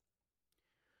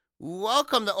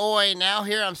Welcome to OA Now.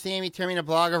 Here I'm Sammy Termina,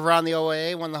 blogger of Around the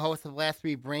OA, one of the hosts of Last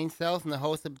Three Brain Cells, and the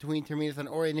host of Between Terminas on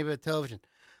OA Neighborhood Television.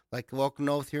 I'd like to welcome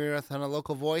those hearing us on a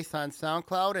local voice on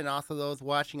SoundCloud, and also those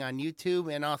watching on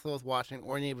YouTube, and also those watching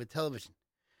OA Neighborhood Television.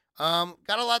 Got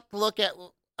a lot to look at,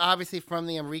 obviously, from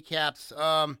the recaps.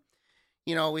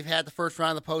 We've had the first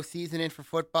round of the postseason in for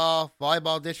football.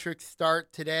 Volleyball districts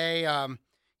start today.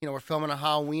 We're filming on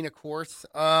Halloween, of course.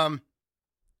 And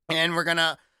we're going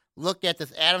to look at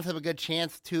this. Adams have a good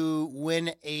chance to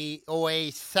win a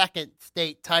OA second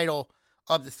state title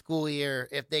of the school year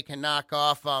if they can knock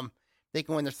off. They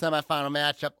can win their semifinal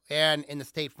matchup and in the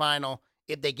state final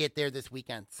if they get there this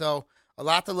weekend. So a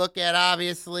lot to look at,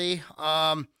 obviously.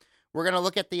 We're going to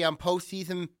look at the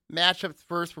postseason matchups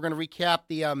first. We're going to recap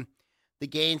the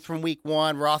games from week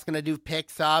one. We're also going to do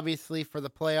picks, obviously, for the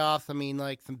playoffs. I mean,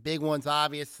 like some big ones,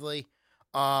 obviously,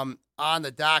 on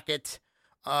the docket.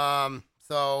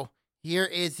 So here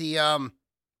is the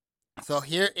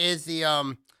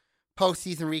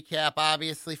postseason recap,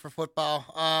 obviously, for football.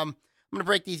 I'm gonna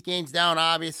break these games down,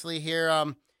 obviously, here.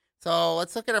 So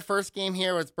let's look at our first game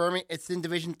here. It's in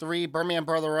Division 3. Birmingham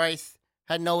Brother Rice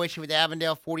had no issue with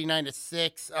Avondale,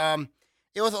 49-6.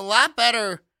 It was a lot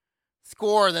better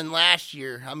score than last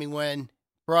year. I mean, when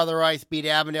Brother Rice beat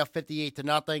Avondale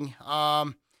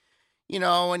 58-0.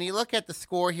 When you look at the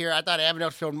score here, I thought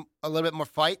Avondale showed a little bit more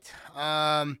fight.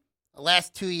 The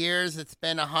last 2 years, it's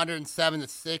been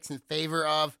 107-6 in favor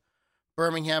of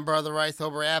Birmingham Brother Rice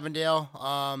over Avondale.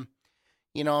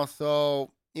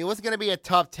 So it was going to be a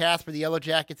tough task for the Yellow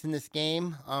Jackets in this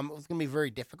game. It was going to be very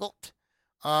difficult.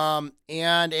 And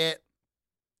it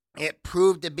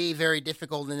proved to be very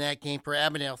difficult in that game for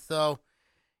Avondale. So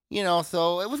it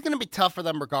was going to be tough for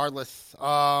them regardless.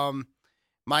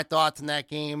 My thoughts in that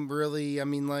game, really,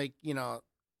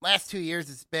 last 2 years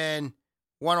it's been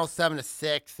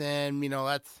 107-6, and,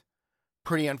 that's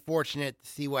pretty unfortunate to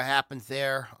see what happens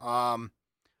there. So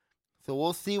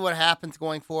we'll see what happens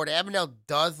going forward. Avondale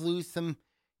does lose some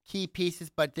key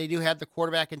pieces, but they do have the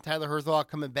quarterback and Tyler Herzog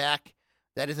coming back.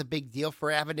 That is a big deal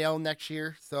for Avondale next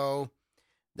year, so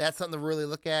that's something to really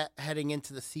look at heading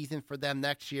into the season for them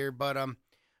next year. But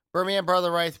Birmingham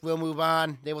Brother Rice will move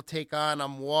on. They will take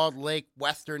on Walled Lake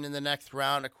Western in the next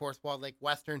round. Of course, Walled Lake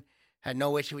Western had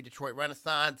no issue with Detroit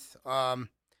Renaissance. So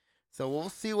we'll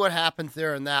see what happens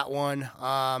there in that one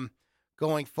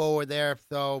going forward there.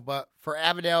 But for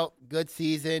Avondale, good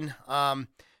season.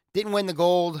 Didn't win the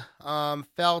gold.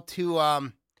 Fell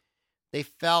to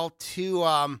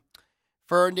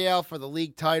Ferndale for the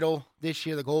league title this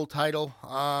year, the gold title.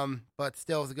 But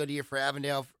still, it was a good year for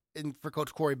Avondale and for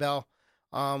Coach Corey Bell.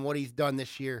 What he's done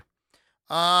this year.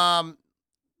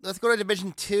 Let's go to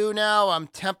Division 2 now.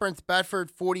 Temperance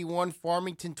Bedford 41,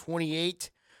 Farmington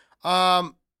 28.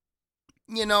 When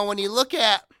you look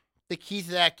at the keys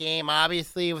to that game,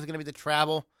 obviously it was going to be the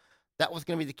travel. That was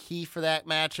going to be the key for that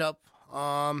matchup.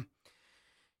 I'm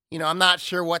not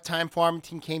sure what time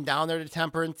Farmington came down there to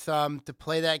Temperance to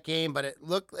play that game, but it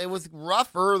was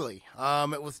rough early.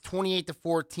 It was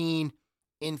 28-14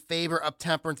 in favor of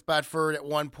Temperance Bedford at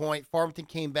one point. Farmington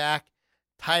came back,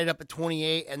 tied it up at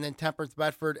 28, and then Temperance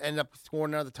Bedford ended up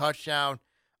scoring another touchdown.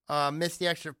 Missed the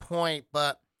extra point,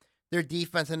 but their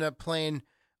defense ended up playing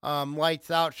lights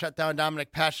out, shut down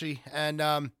Dominic Pesci and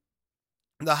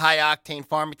the high-octane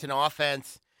Farmington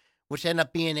offense, which ended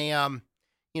up being and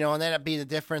ended up being the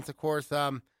difference. Of course,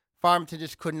 Farmington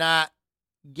just could not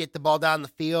get the ball down the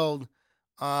field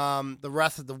the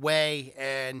rest of the way,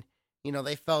 and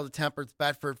they fell to Temperance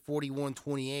Bedford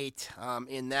 41-28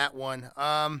 in that one.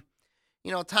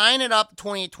 Tying it up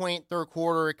 28-28 third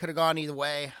quarter, it could have gone either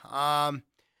way.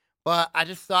 But I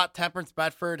just thought Temperance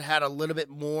Bedford had a little bit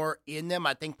more in them.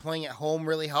 I think playing at home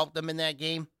really helped them in that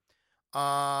game.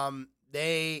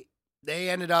 They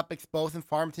ended up exposing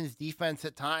Farmington's defense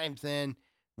at times and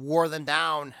wore them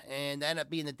down, and ended up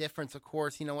being the difference, of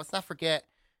course. Let's not forget,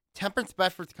 Temperance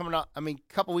Bedford's coming up. A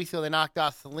couple weeks ago, they knocked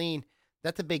off Saline.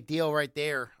 That's a big deal right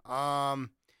there.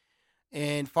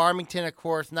 And Farmington, of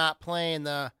course, not playing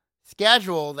the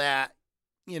schedule that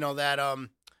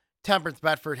Temperance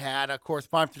Bedford had. Of course,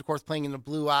 Farmington, of course, playing in the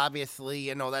blue,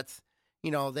 obviously.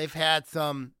 They've had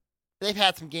some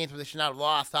games where they should not have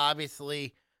lost.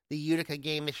 Obviously, the Utica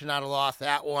game, they should not have lost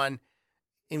that one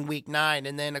in week 9.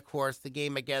 And then, of course, the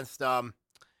game against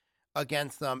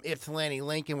Ypsilanti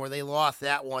Lincoln, where they lost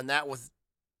that one. That was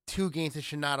 2 games they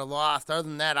should not have lost. Other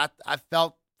than that, I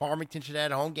felt Farmington should have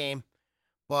had a home game.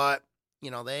 But,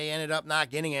 they ended up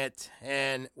not getting it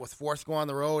and was forced to go on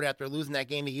the road after losing that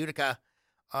game to Utica.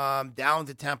 Down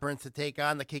to Temperance to take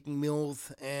on the Kicking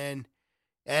Mules and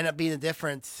end up being the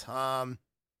difference.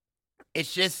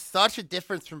 It's just such a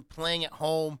difference from playing at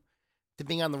home to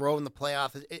being on the road in the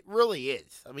playoffs. It really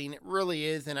is. I mean, it really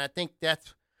is, and I think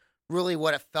that's really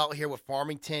what it felt here with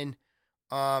Farmington.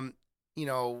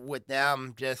 With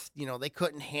them, just they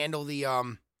couldn't handle the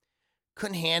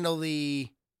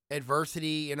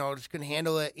adversity. Just couldn't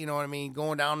handle it. You know what I mean?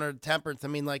 Going down to Temperance. I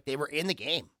mean, like they were in the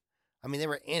game. I mean, they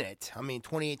were in it. I mean,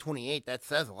 28-28. That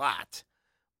says a lot,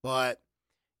 but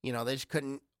they just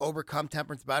couldn't overcome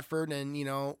Temperance Bedford. And,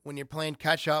 when you're playing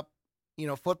catch up,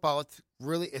 football, it's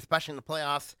really, especially in the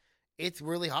playoffs, it's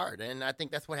really hard. And I think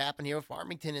that's what happened here with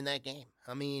Farmington in that game.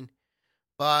 I mean,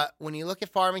 but when you look at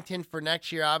Farmington for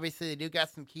next year, obviously they do got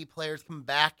some key players coming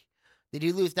back. They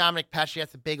do lose Dominic Pesci.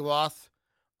 That's a big loss.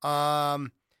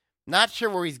 Not sure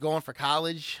where he's going for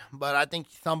college, but I think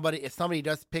if somebody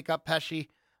does pick up Pesci,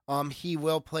 he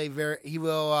will play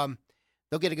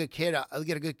they'll get a good kid. They'll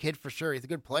get a good kid for sure. He's a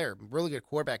good player, really good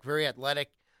quarterback, very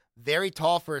athletic, very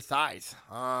tall for his size.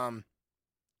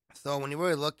 So when you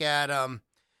really look at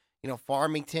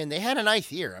Farmington, they had a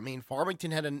nice year. I mean,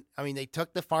 they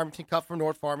took the Farmington Cup from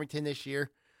North Farmington this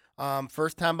year.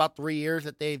 First time about 3 years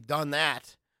that they've done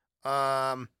that.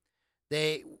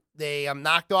 They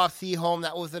knocked off Seaholm.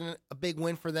 That wasn't a big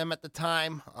win for them at the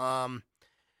time.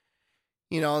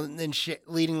 Then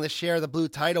leading the share of the blue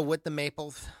title with the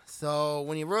Maples. So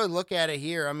when you really look at it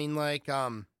here, I mean, like,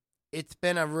 it's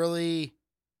been a really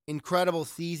incredible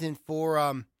season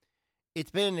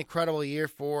it's been an incredible year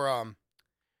for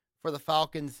the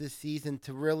Falcons this season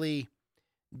to really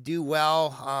do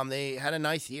well. They had a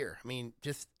nice year. I mean,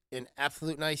 just an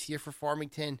absolute nice year for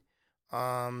Farmington.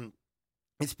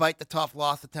 Despite the tough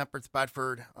loss to Temperance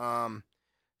Bedford. So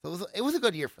it was a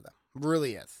good year for them. It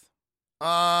really is.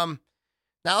 Now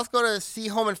let's go to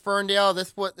Seaholm and Ferndale.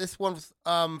 This one was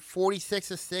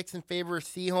 46-6 in favor of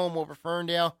Seaholm over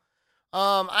Ferndale.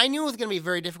 I knew it was going to be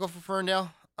very difficult for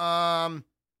Ferndale.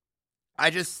 I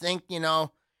just think,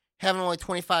 having only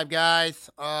 25 guys,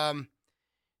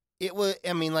 it was,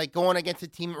 I mean, like going against a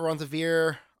team that runs a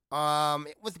veer,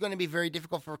 it was going to be very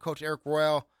difficult for Coach Eric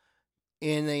Royal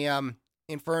in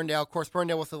Ferndale. Of course,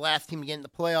 Ferndale was the last team to get in the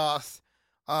playoffs,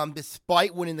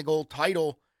 despite winning the gold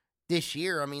title this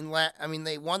year. I mean,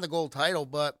 they won the gold title,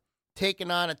 but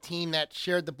taking on a team that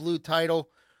shared the blue title,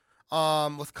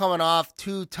 was coming off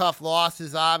 2 tough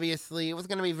losses. Obviously, it was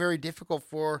going to be very difficult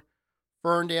for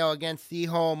Ferndale against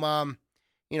Seaholm.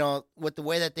 With the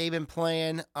way that they've been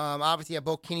playing. Obviously,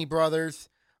 both Kinney brothers.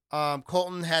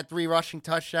 Colton had 3 rushing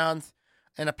touchdowns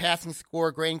and a passing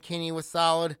score. Graydon Kinney was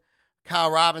solid. Kyle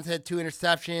Robbins had 2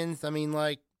 interceptions. I mean,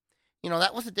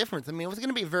 that was the difference. I mean, it was going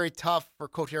to be very tough for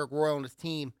Coach Eric Royal and his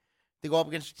team to go up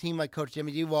against a team like Coach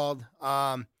Jimmy Dewald,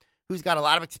 who's got a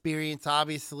lot of experience,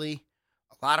 obviously,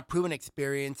 a lot of proven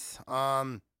experience.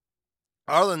 Other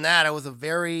than that, it was a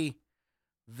very,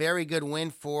 very good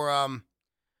win for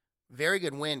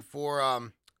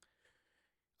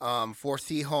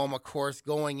Seaholm, of course,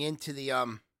 going into their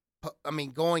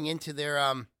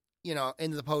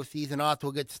into the postseason off to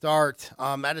a good start.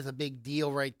 That is a big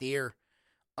deal right there.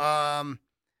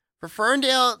 For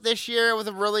Ferndale this year, it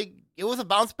was a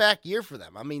bounce back year for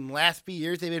them. I mean, last few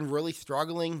years they've been really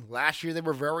struggling. Last year they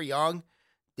were very young.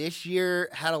 This year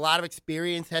had a lot of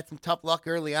experience, had some tough luck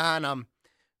early on.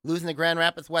 Losing to Grand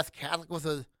Rapids West Catholic was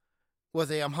a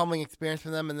humbling experience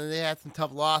for them, and then they had some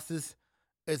tough losses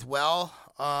as well.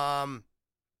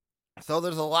 So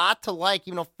there's a lot to like.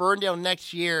 Ferndale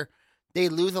next year, they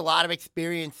lose a lot of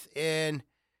experience, and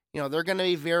they're going to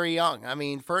be very young. I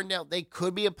mean, Ferndale, they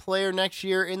could be a player next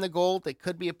year in the gold. They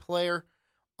could be a player,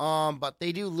 but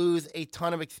they do lose a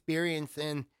ton of experience,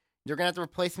 and they're going to have to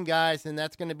replace some guys, and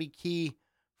that's going to be key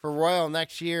for Royal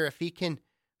next year. If he can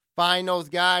find those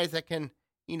guys that can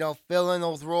fill in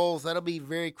those roles, that'll be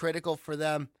very critical for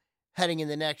them heading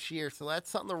into next year. So that's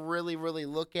something to really, really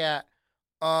look at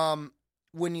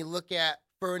when you look at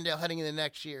Ferndale heading into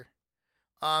next year.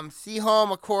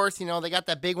 Seaholm, of course, they got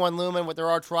that big one looming with their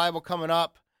arch rival coming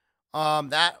up. We're going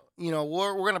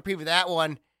to preview that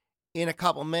one in a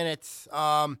couple minutes.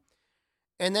 And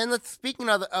then speaking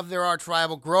of their arch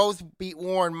rival, Groves beat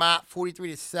Warren Mott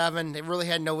 43-7. They really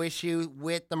had no issue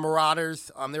with the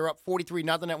Marauders. They were up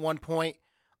 43-0 at one point.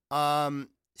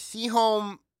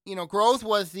 Seaholm, Groves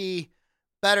was the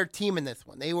better team in this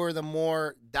one. They were the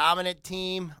more dominant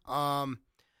team.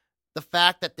 The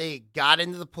fact that they got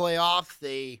into the playoffs,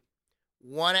 they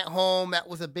won at home, that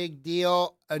was a big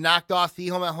deal. Knocked off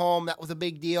Seaholm at home, that was a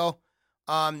big deal.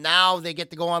 Now they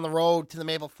get to go on the road to the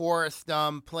Maple Forest,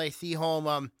 play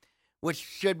Seaholm, which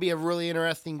should be a really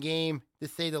interesting game, to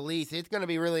say the least. It's going to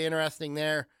be really interesting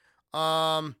there.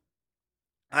 You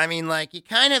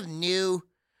kind of knew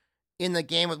in the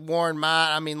game with Warren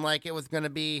Mott. I mean, like it was going to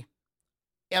be.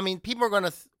 I mean, people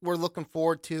were looking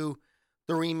forward to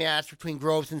the rematch between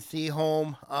Groves and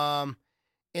Seaholm.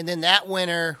 And then that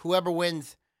winner, whoever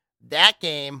wins that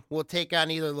game, will take on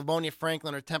either Livonia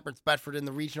Franklin or Temperance Bedford in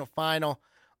the regional final.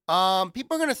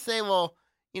 People are going to say, well,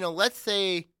 let's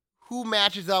say who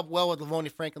matches up well with Livonia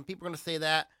Franklin. People are going to say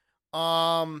that.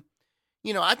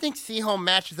 I think Seaholm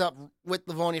matches up with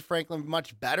Livonia Franklin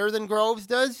much better than Groves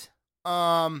does.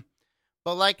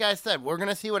 But like I said, we're going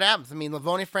to see what happens. I mean,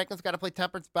 Livonia Franklin's got to play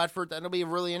Temperance Bedford. That'll be a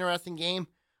really interesting game.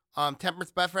 Temperance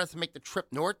Bedford has to make the trip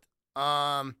north.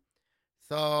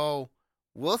 So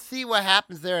we'll see what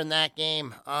happens there in that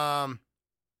game. But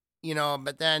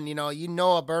then,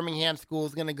 a Birmingham school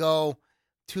is going to go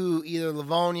to either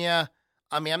Livonia.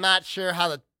 I mean, I'm not sure how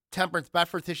the Temperance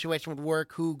Bedford situation would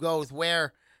work, who goes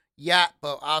where yet,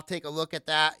 but I'll take a look at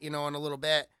that, in a little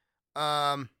bit.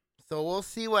 So we'll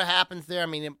see what happens there. I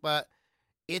mean, but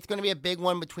it's going to be a big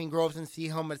one between Groves and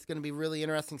Seaholm. It's going to be really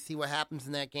interesting to see what happens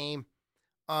in that game.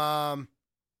 To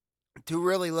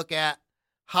really look at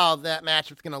how that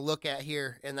matchup's going to look at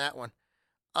here in that one.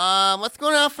 Let's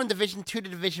go now from Division 2 to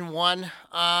Division 1.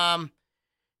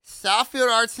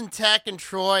 Southfield Arts and Tech and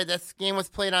Troy. This game was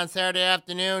played on Saturday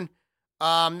afternoon.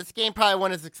 This game probably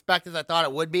went as expected as I thought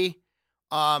it would be.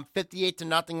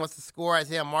 58-0 was the score.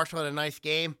 Isaiah Marshall had a nice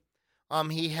game.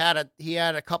 He had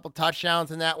a couple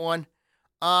touchdowns in that one.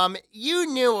 You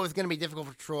knew it was going to be difficult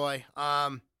for Troy.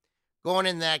 Going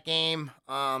in that game,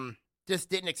 just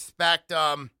didn't expect.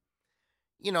 It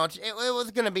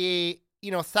was going to be.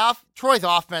 Troy's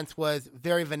offense was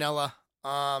very vanilla.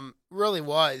 Really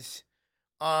was.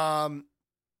 And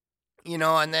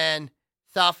then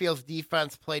Southfield's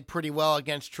defense played pretty well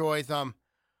against Troy's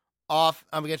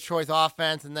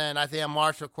offense, and then Isaiah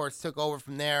Marshall, of course, took over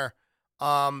from there.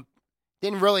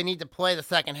 Didn't really need to play the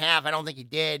second half. I don't think he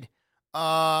did.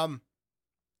 But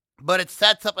it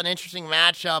sets up an interesting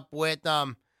matchup with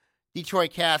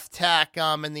Detroit Cass Tech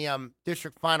in the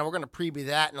district final. We're going to preview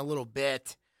that in a little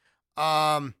bit.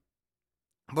 But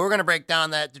we're going to break down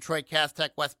that Detroit Cass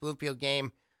Tech West Bloomfield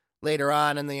game later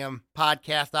on in the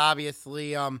podcast.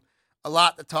 Obviously, a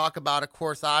lot to talk about. Of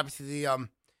course, obviously,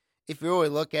 if you really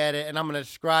look at it, and I'm going to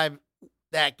describe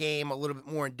that game a little bit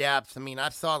more in depth. I mean, I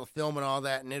saw the film and all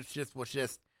that, and it was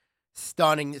just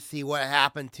stunning to see what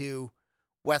happened to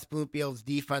West Bloomfield's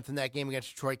defense in that game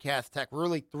against Detroit Cass Tech.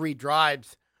 Really, 3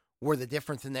 drives were the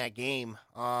difference in that game.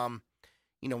 When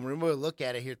we really look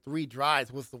at it here, 3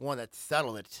 drives was the one that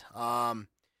settled it.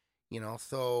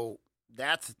 So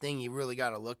that's the thing you really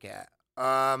got to look at.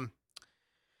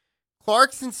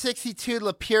 Clarkson 62,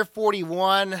 Lapeer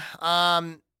 41.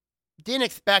 Didn't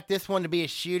expect this one to be a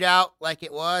shootout like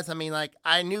it was. I mean, like,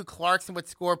 I knew Clarkson would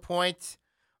score points,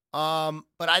 but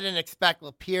I didn't expect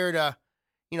Lapeer to,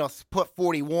 put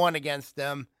 41 against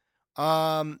them.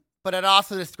 But it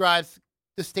also describes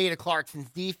the state of Clarkson's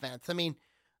defense. I mean,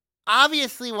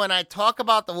 obviously, when I talk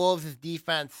about the Wolves'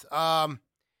 defense, and,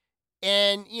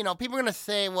 people are going to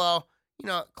say, well,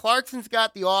 Clarkson's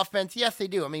got the offense. Yes, they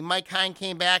do. I mean, Mike Hine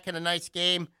came back, had a nice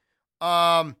game.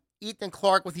 Ethan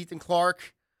Clark was Ethan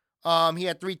Clark. He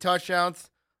had 3 touchdowns.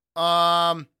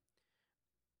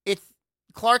 It's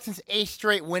Clarkson's 8th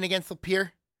straight win against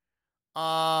Lapeer.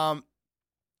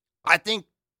 I think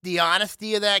the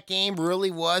honesty of that game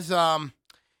really was, I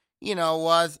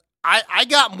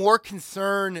got more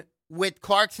concern with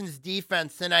Clarkson's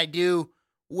defense than I do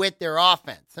with their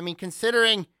offense. I mean,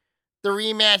 considering the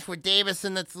rematch with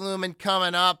Davison that's looming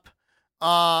coming up,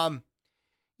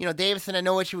 Davison had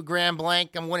no issue with Grand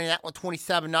Blanc. I'm winning that one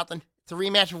 27-0. It's a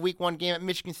rematch of Week 1 game at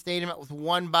Michigan Stadium. It was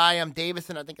won by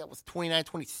Davison. I think that was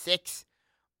 29-26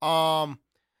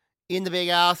 in the Big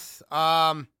House.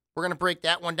 We're going to break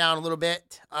that one down a little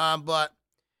bit. But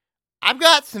I've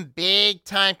got some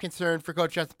big-time concern for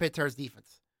Coach Justin Pittar's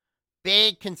defense.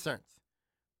 Big concerns.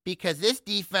 Because this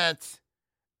defense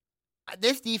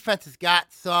has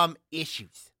got some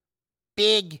issues.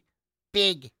 Big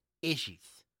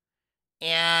issues.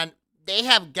 And they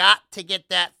have got to get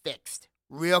that fixed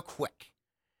real quick.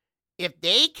 If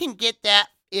they can get that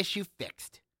issue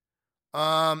fixed,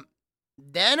 then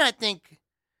I think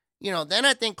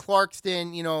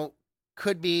Clarkston,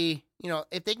 could be,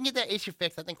 if they can get that issue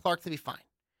fixed, I think Clarkston will be fine.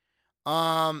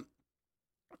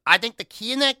 I think the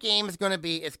key in that game is going to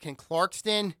be, can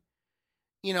Clarkston,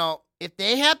 if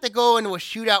they have to go into a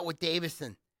shootout with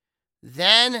Davison,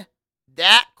 then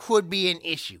that could be an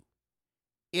issue.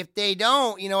 If they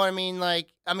don't,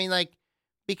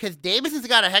 because Davison's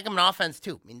got a heck of an offense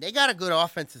too. I mean, they got a good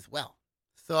offense as well.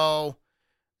 So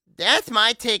that's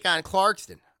my take on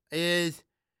Clarkston, is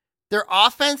their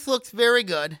offense looks very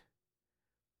good,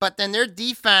 but then their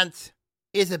defense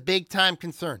is a big-time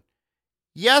concern.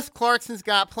 Yes, Clarkson's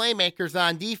got playmakers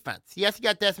on defense. Yes, you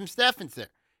got Desmond Steffens there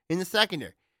in the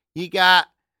secondary. You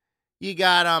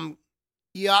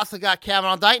also got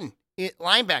Kavanaugh Dighton at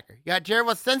linebacker. You got Jared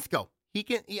Wasensko. He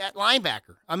at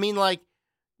linebacker. I mean, like,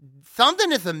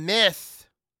 something is amiss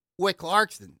with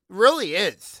Clarkson. It really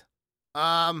is.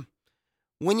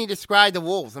 When you describe the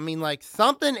Wolves, I mean, like,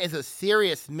 something is a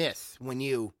serious miss when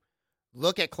you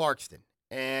look at Clarkston.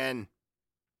 And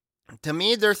to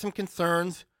me, there's some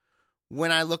concerns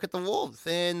when I look at the Wolves.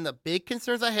 And the big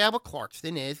concerns I have with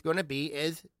Clarkston is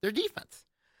their defense.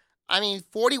 I mean,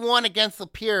 41 against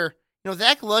Lapeer.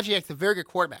 Zach Ludziak's a very good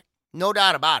quarterback. No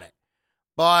doubt about it.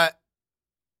 But,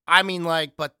 I mean,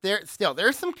 like, there's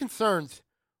some concerns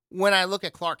when I look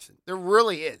at Clarkson. There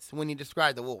really is when you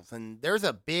describe the Wolves. And there's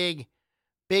a big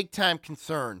time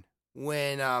concern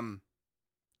when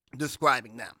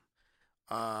describing them.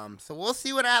 So we'll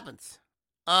see what happens.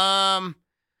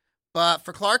 But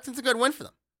for Clarkson's a good win for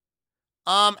them.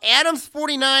 Adams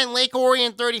 49, Lake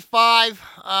Orion 35.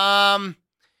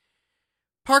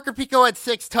 Parker Pico had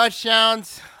 6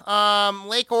 touchdowns.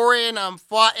 Lake Orion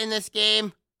fought in this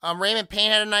game. Raymond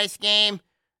Payne had a nice game.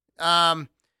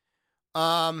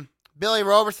 Billy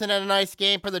Roberson had a nice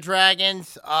game for the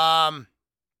Dragons. I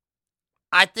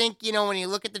think, when you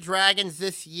look at the Dragons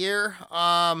this year,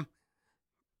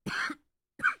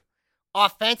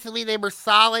 offensively, they were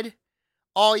solid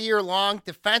all year long.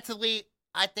 Defensively,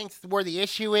 I think where the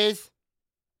issue is.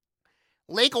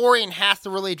 Lake Orion has to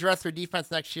really address their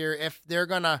defense next year if they're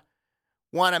going to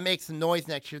want to make some noise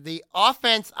next year. The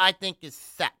offense, I think, is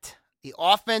set. The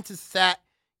offense is set.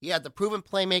 You have the proven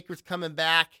playmakers coming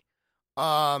back.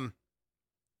 You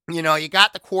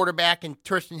got the quarterback and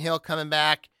Tristan Hill coming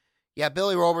back. You have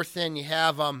Billy Roberson. You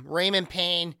have Raymond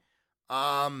Payne.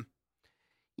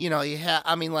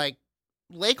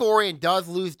 Lake Orion does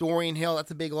lose Dorian Hill.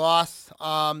 That's a big loss.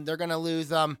 They're going to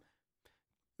lose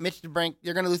Mitch DeBrink.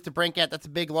 They're going to lose DeBrincat. That's a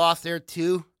big loss there,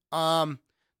 too. The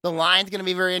line's going to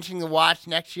be very interesting to watch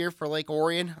next year for Lake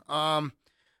Orion.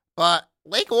 But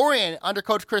Lake Orion, under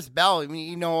Coach Chris Bell,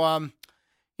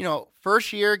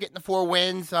 first year getting the 4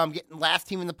 wins, getting last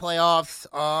team in the playoffs.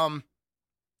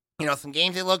 Some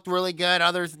games they looked really good,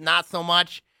 others not so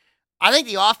much. I think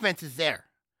the offense is there.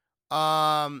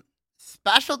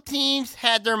 Special teams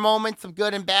had their moments of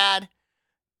good and bad.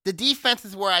 The defense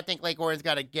is where I think Lake Orion's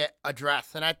got to get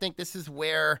addressed. And I think this is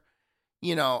where,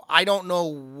 I don't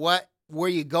know where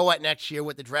you go at next year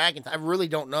with the Dragons. I really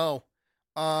don't know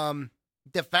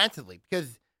defensively,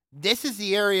 because this is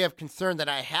the area of concern that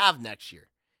I have next year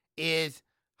is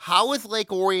how is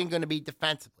Lake Orion going to be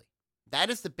defensively? That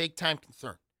is the big time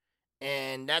concern.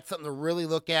 And that's something to really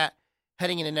look at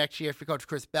heading into next year for Coach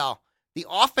Chris Bell. The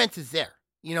offense is there.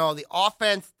 The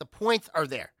offense, the points are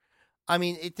there. I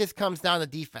mean, it just comes down to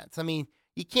defense. I mean,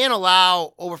 you can't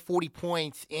allow over 40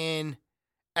 points in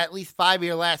at least 5 of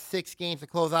your last 6 games to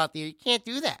close out the year. You can't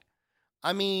do that.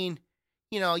 I mean,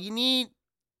 you need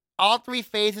all 3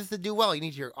 phases to do well. You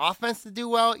need your offense to do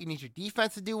well. You need your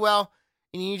defense to do well.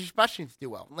 And you need your special teams to do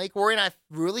well. Lake Orion, I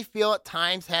really feel at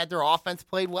times had their offense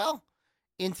played well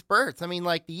in spurts. I mean,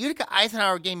 like the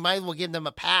Utica-Eisenhower game might as well give them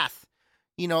a pass.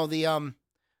 The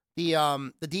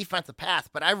defensive pass.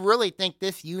 But I really think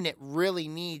this unit really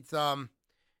needs,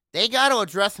 they got to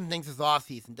address some things this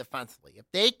offseason defensively. If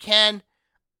they can,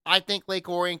 I think Lake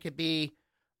Orion could be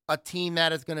a team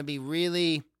that is going to be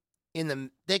really in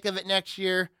the thick of it next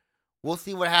year. We'll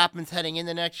see what happens heading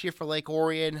into next year for Lake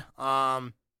Orion.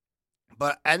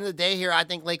 But end of the day here, I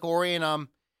think Lake Orion,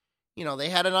 they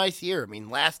had a nice year. I mean,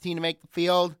 last team to make the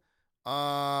field.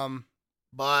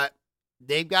 But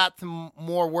they've got some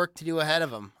more work to do ahead of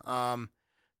them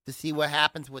to see what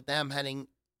happens with them heading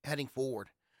forward.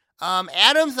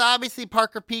 Adams, obviously,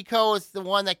 Parker Pico is the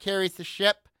one that carries the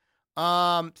ship.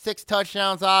 6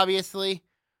 touchdowns, obviously.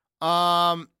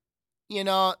 Really,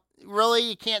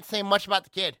 you can't say much about the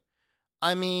kid.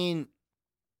 I mean,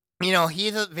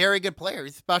 he's a very good player.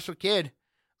 He's a special kid.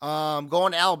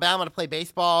 Going to Alabama to play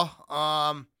baseball.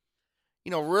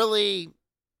 Really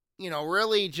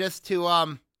just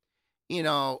to,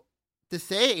 to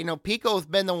say, Pico's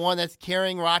been the one that's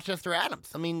carrying Rochester Adams.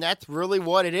 I mean, that's really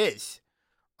what it is.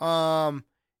 In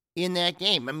that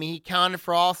game. I mean, he counted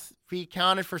for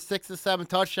 6 or 7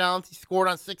 touchdowns. He scored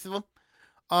on 6 of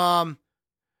them.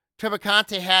 Trevor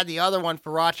Conte had the other one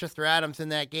for Rochester Adams in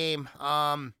that game.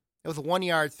 It was a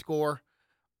 1-yard score.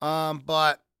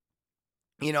 But,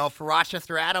 for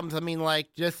Rochester Adams, I mean,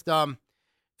 it's a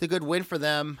good win for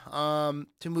them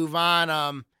to move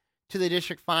on to the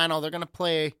district final. They're going to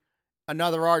play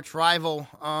another arch rival.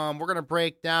 We're going to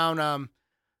break down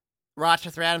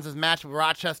Rochester Adams' match with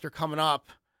Rochester coming up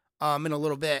in a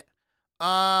little bit.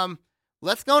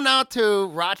 Let's go now to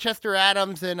Rochester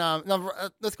Adams and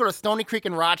let's go to Stony Creek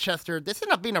and Rochester. This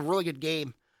ended up being a really good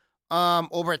game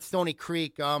over at Stony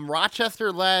Creek.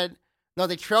 Rochester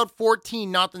they trailed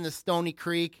 14-0 to Stony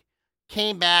Creek.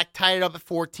 Came back, tied it up at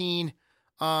 14.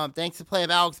 Thanks to the play of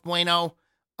Alex Bueno.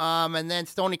 And then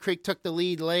Stony Creek took the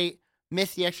lead late,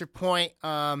 missed the extra point.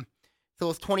 So it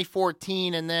was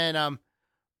 2014, and then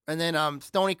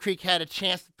Stony Creek had a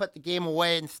chance to put the game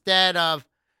away instead of,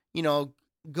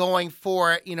 going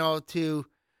for it,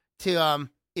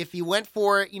 if you went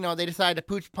for it, they decided to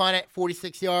pooch punt it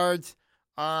 46 yards.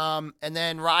 And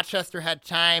then Rochester had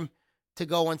time to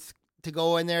go in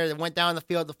there. They went down the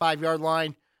field at the 5-yard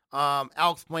line.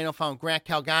 Alex Bueno found Grant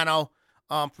Calgano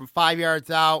from 5 yards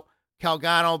out.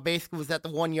 Calgano basically was at the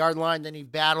 1-yard line. Then he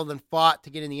battled and fought to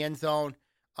get in the end zone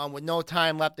with no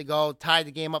time left to go. Tied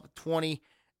the game up at 20.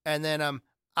 And then Adam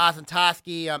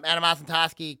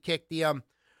Osentoski kicked the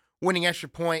winning extra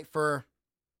point for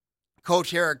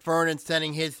Coach Eric Vernon,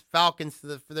 sending his Falcons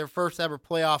for their first ever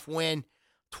playoff win,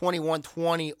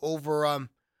 21-20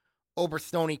 over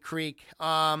Stony Creek.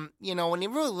 When you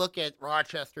really look at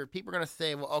Rochester, people are going to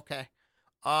say, well, okay,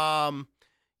 the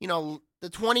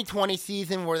 2020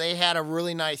 season where they had a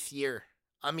really nice year,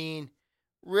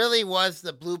 really was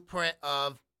the blueprint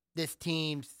of this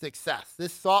team's success.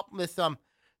 This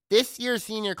year's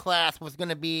senior class was going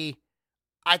to be,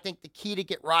 I think, the key to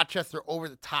get Rochester over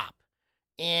the top.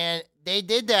 And they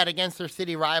did that against their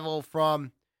city rival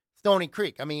from Stony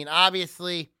Creek.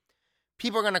 Obviously,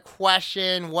 people are going to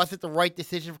question, was it the right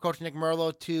decision for Coach Nick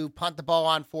Merlo to punt the ball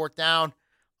on 4th down?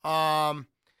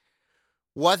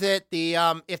 Was it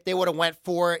if they would have went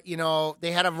for it,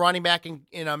 they had a running back in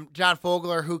John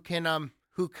Fogler who could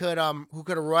have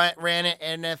ran it,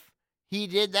 and if he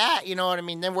did that,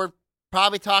 then we're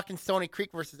probably talking Stony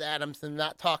Creek versus Adams and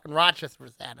not talking Rochester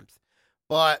versus Adams.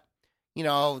 But,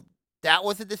 that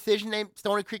was a decision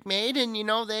Stony Creek made, and,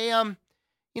 they, and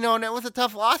it was a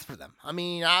tough loss for them.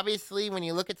 Obviously, when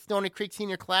you look at Stony Creek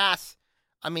senior class,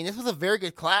 this was a very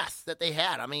good class that they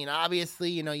had. Obviously,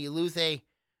 you lose a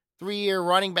 3-year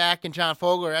running back in John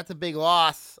Fogler, that's a big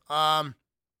loss. But,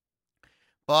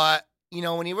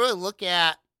 when you really look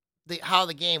at how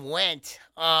the game went,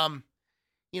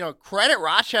 credit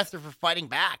Rochester for fighting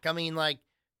back.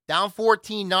 Down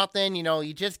 14-0,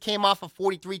 you just came off a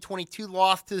 43-22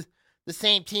 loss to the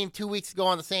same team 2 weeks ago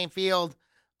on the same field.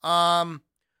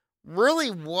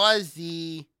 Really was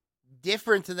the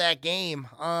difference of that game.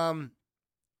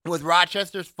 With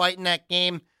Rochester's fighting that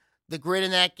game, the grit in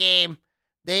that game,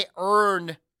 they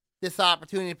earned this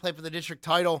opportunity to play for the district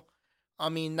title.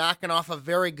 Knocking off a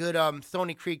very good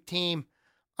Stony Creek team.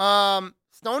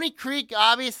 Stony Creek,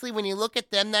 obviously, when you look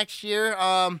at them next year,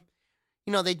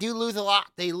 they do lose a lot.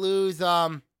 They lose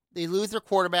their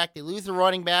quarterback. They lose their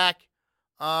running back.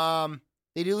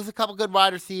 They do lose a couple good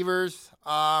wide receivers.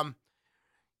 And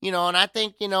I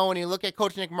think, when you look at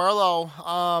Coach Nick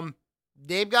Merlo,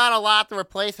 they've got a lot to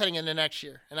replace heading into next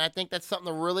year. And I think that's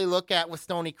something to really look at with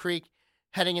Stony Creek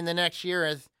heading into next year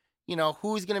as,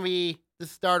 who's going to be the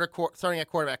starting at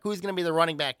quarterback? Who's going to be the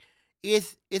running back?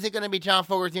 Is it going to be John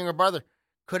Fogler's younger brother?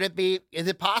 Is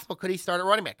it possible? Could he start at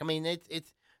running back?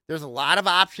 There's a lot of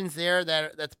options there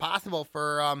that's possible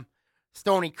for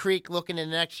Stony Creek looking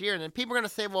into next year. And then people are going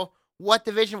to say, well, what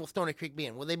division will Stony Creek be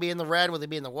in? Will they be in the red? Will they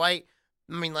be in the white?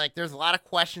 There's a lot of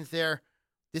questions there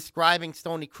describing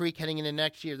Stony Creek heading into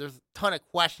next year. There's a ton of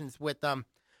questions with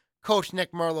Coach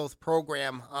Nick Merlo's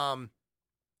program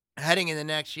heading into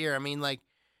next year.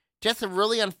 Just a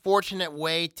really unfortunate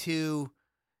way to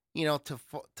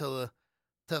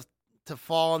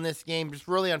fall in this game. Just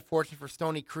really unfortunate for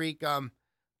Stony Creek.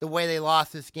 The way they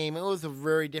lost this game, it was a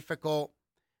very difficult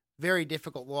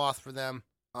loss for them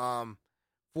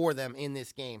in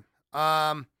this game.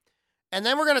 And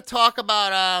then we're going to talk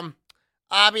about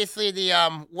obviously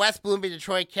the West Bloomfield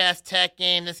Detroit Cass Tech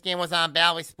game. This game was on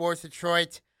Bally Sports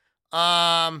Detroit.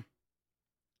 How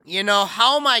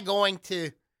am I going to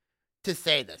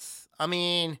say this?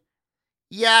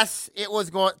 Yes, it was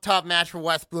a tough match for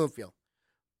West Bloomfield.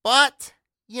 But,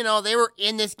 they were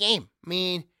in this game.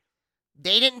 They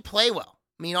didn't play well.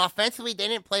 Offensively, they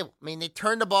didn't play well. They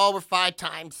turned the ball over 5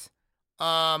 times,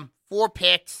 4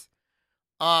 picks.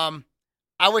 I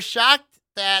was shocked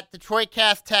that Detroit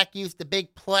Cass Tech used the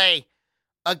big play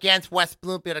against West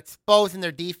Bloomfield, exposing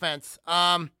their defense.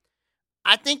 I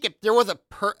think if there was a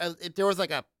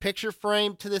picture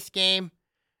frame to this game,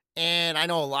 and I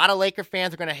know a lot of Laker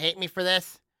fans are going to hate me for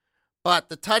this, but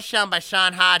the touchdown by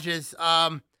Sean Hodges,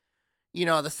 the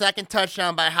second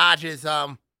touchdown by Hodges,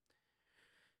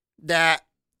 that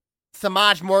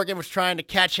Samaj Morgan was trying to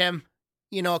catch him,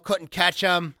 couldn't catch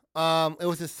him. It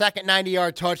was his second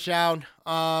 90-yard touchdown.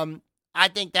 I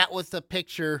think that was the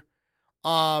picture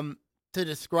to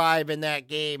describe in that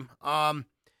game.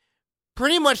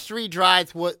 Pretty much 3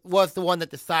 drives was the one that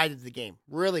decided the game.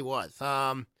 Really was.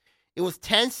 It was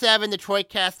 10-7 Detroit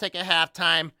Cast Tech at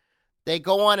halftime. They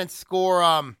go on and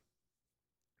score.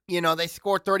 They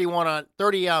score 31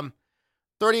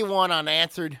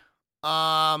 unanswered.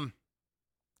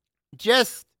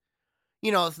 It's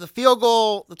the field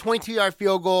goal, the 22-yard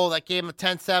field goal that gave them a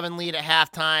 10-7 lead at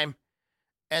halftime.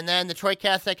 And then Detroit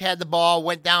Cast Tech had the ball,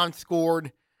 went down,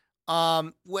 scored,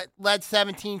 led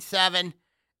 17-7.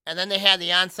 And then they had the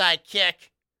onside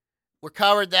kick,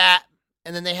 recovered that,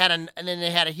 and then they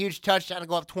had a huge touchdown to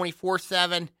go up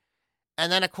 24-7.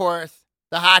 And then, of course,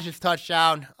 the Hodges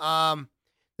touchdown.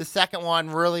 The second one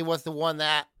really was the one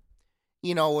that,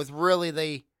 was really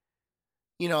the,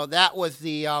 that was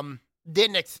the,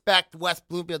 didn't expect West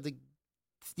Bloomfield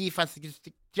defense to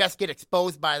just get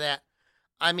exposed by that.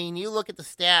 I mean, you look at the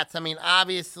stats. I mean,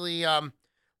 obviously, LaShawn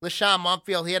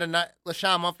Mumfield hit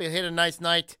a nice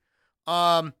night.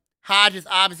 Hodges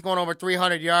obviously going over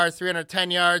 300 yards,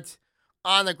 310 yards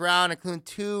on the ground, including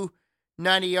 2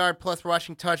 90-yard plus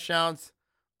rushing touchdowns.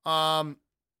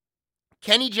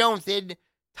 Kenny Jones did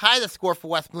tie the score for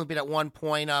West Bloomfield at one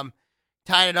point.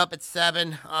 Tied it up at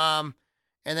 7. And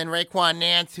then Raekwon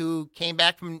Nance, who came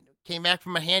back from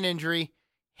a hand injury,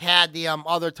 had the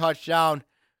other touchdown.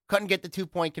 Couldn't get the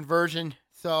 2-point conversion.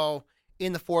 So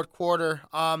in the fourth quarter,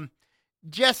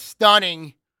 just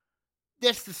stunning.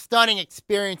 Just a stunning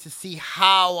experience to see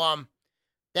how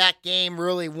that game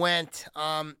really went.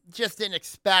 Just didn't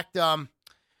expect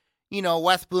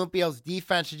West Bloomfield's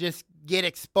defense to just get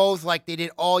exposed like they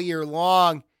did all year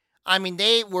long. I mean,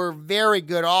 they were very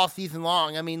good all season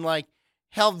long. I mean,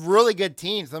 held really good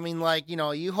teams. I mean,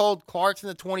 you hold Clarkson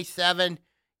to 27,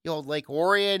 you hold Lake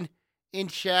Orion in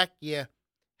check. You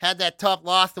had that tough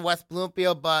loss to West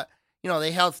Bloomfield, but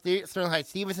they held Sterling Heights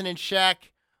Stevenson in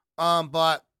check.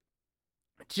 But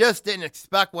just didn't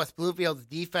expect West Bloomfield's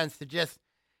defense to just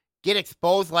get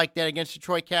exposed like that against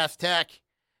Detroit Cast Tech.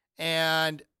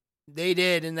 And they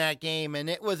did in that game. And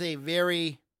it was a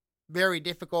very, very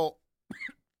difficult,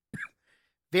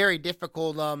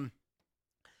 feeling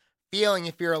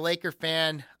if you're a Laker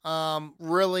fan.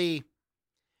 Really,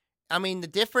 I mean, the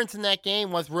difference in that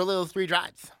game was really those 3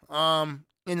 drives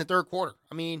in the third quarter.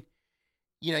 I mean,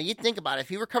 you think about it.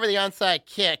 If you recover the onside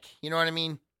kick, you know what I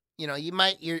mean?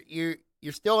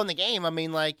 You're still in the game. I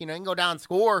mean, you can go down and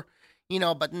score,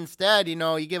 but instead,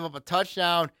 you give up a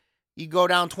touchdown, you go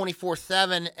down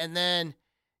 24-7, and then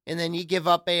you give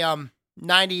up a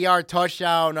 90-yard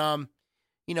touchdown,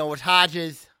 with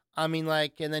Hodges. I mean,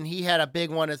 and then he had a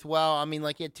big one as well. I mean,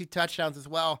 he had 2 touchdowns as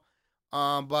well.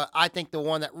 But I think the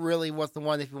one that really was the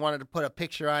one, if you wanted to put a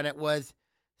picture on it, was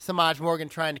Samaj Morgan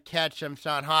trying to catch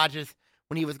Sean Hodges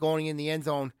when he was going in the end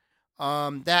zone.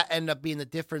 That ended up being the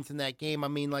difference in that game. I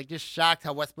mean, just shocked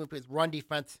how West Bloomfield's run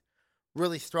defense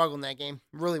really struggled in that game.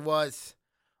 It really was.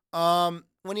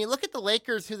 When you look at the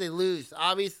Lakers, who they lose,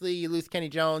 obviously you lose Kenny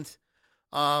Jones.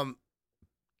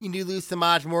 You do lose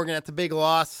Samaj Morgan. That's a big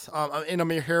loss in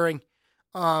Amir Herring.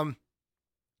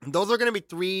 Those are going to be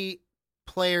 3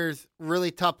 players, really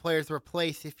tough players to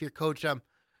replace if you're coach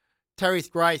Terry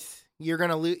Grice. You're going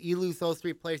to you lose those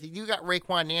 3 players. You got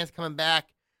Raekwon Nance coming back.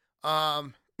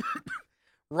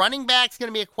 Running back's going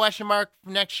to be a question mark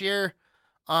for next year.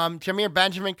 Jameer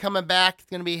Benjamin coming back. It's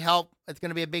going to be help. It's going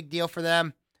to be a big deal for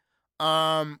them.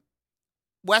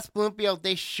 West Bloomfield,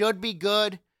 they should be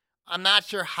good. I'm not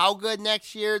sure how good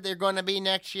next year they're going to be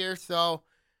next year.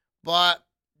 But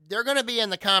they're going to be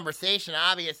in the conversation,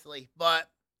 obviously. But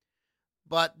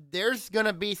there's going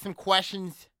to be some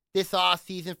questions this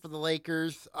offseason for the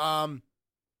Lakers.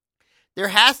 There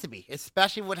has to be,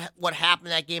 especially what happened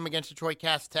in that game against Detroit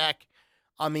Cast Tech.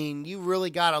 I mean, you really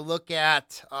got to look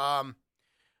at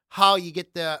how you get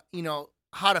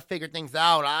how to figure things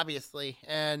out, obviously.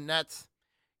 And that's,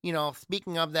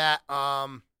 speaking of that,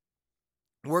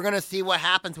 we're going to see what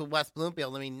happens with West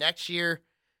Bloomfield. I mean, next year,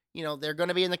 they're going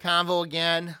to be in the convo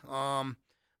again,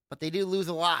 but they do lose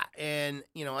a lot. And,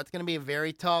 it's going to be a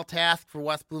very tall task for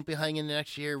West Bloomfield heading into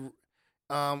next year.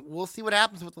 We'll see what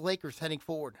happens with the Lakers heading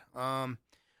forward.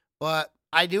 But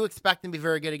I do expect them to be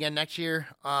very good again next year.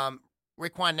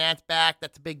 Raekwon Nance back,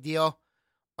 that's a big deal.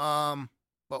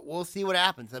 But we'll see what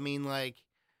happens. I mean, it's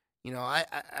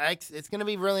going to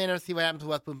be really interesting to see what happens with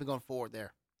West Bloomfield going forward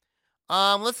there.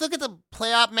 Let's look at the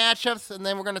playoff matchups, and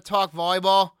then we're going to talk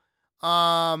volleyball.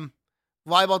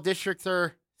 Volleyball districts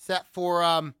are set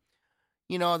for,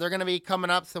 they're going to be coming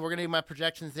up, so we're going to do my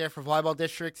projections there for volleyball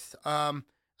districts. I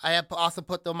have also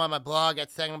put them on my blog at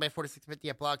SagamBay4650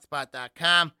 at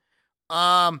blogspot.com.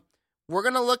 We're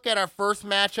going to look at our first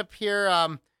matchup here.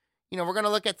 We're going to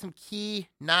look at some key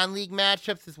non-league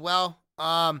matchups as well.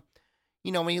 When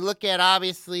you look at,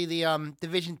 obviously, the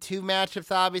Division II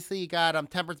matchups, obviously, you got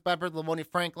Temperance Bedford, Livonia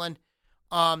Franklin.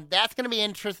 That's going to be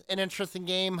an interesting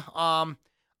game.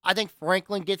 I think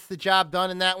Franklin gets the job done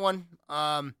in that one.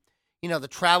 The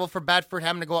travel for Bedford,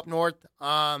 having to go up north,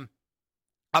 up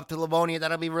to Livonia,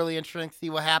 that'll be really interesting to see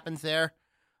what happens there.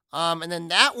 And then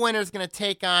that winner is going to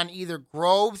take on either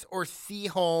Groves or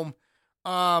Seaholm.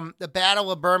 The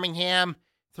Battle of Birmingham,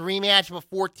 3-match of a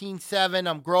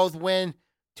 14-7. Groves win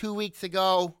 2 weeks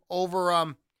ago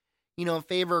over, in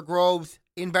favor of Groves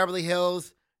in Beverly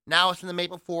Hills. Now it's in the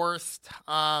Maple Forest.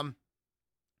 When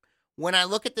I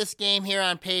look at this game here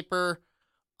on paper,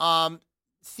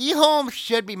 Seaholm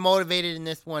should be motivated in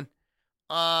this one.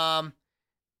 I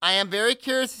am very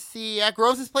curious to see.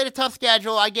 Groves has played a tough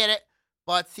schedule. I get it.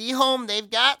 But Seaholm, they've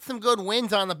got some good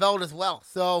wins on the belt as well.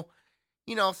 So,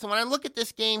 so when I look at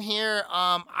this game here,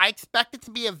 I expect it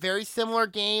to be a very similar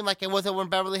game like it was over in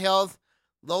Beverly Hills.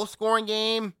 Low-scoring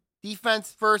game,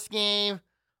 defense first game.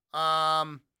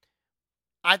 I'm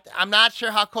not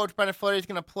sure how Coach Brendan Foote is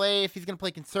going to play, if he's going to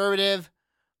play conservative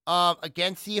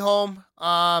against Seaholm.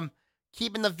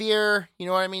 Keeping the Veer,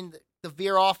 the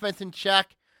Veer offense in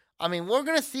check. We're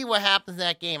going to see what happens in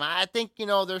that game. I think,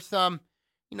 there's some,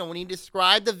 when you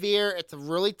describe the Veer, it's a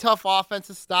really tough offense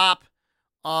to stop.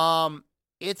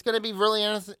 It's going to be really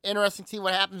interesting to see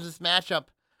what happens in this matchup.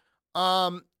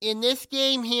 In this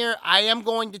game here, I am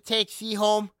going to take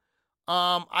Seaholm.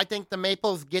 I think the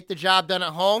Maples get the job done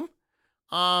at home.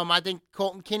 I think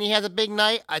Colton Kinney has a big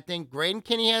night. I think Graydon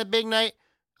Kinney has a big night.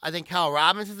 I think Kyle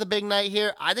Robbins is a big night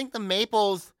here. I think the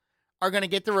Maples are going to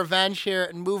get the revenge here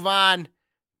and move on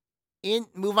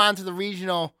to the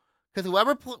regional, because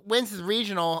whoever wins this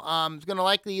regional is going to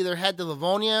likely either head to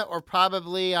Livonia or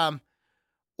probably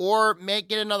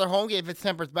get another home game if it's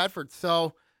Temperance Bedford.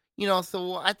 So,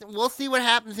 we'll see what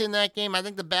happens in that game. I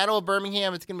think the Battle of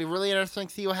Birmingham, it's going to be really interesting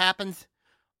to see what happens.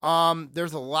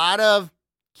 There's a lot of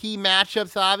key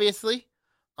matchups, obviously.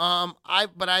 I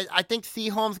think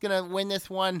Seaholm's going to win this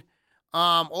one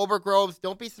over Groves.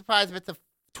 Don't be surprised if it's a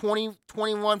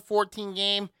 21-14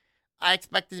 game. I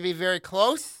expect it to be very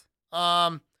close.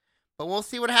 But we'll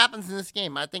see what happens in this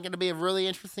game. I think it'll be a really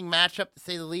interesting matchup, to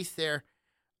say the least, there,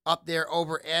 up there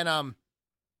over in the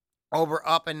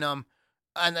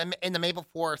Maple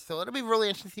Forest. So it'll be really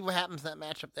interesting to see what happens in that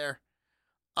matchup there.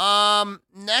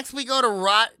 Next we go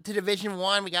to Division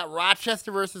I. We got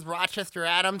Rochester versus Rochester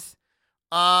Adams.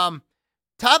 Tough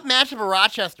matchup for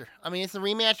Rochester. It's a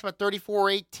rematch of a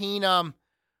 34-18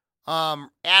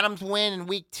 Adams win in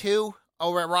week 2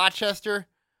 over at Rochester.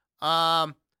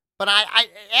 But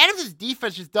Adams'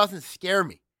 defense just doesn't scare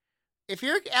me. If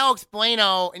you're Alex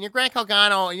Blano and you're Grant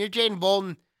Calgano and you're Jaden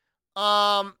Bolden,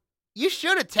 you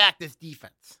should attack this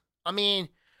defense.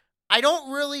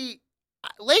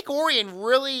 Lake Orion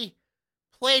really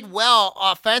played well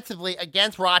offensively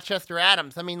against Rochester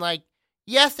Adams.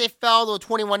 Yes, they fell to a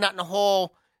 21-0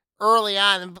 hole early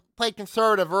on and played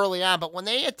conservative early on, but when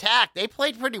they attacked, they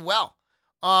played pretty well.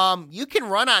 You can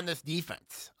run on this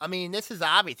defense. This is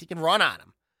obvious. You can run on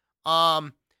them.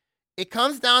 It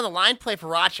comes down to line play for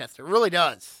Rochester. It really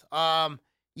does.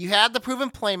 You have the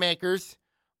proven playmakers.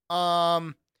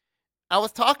 I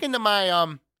was talking to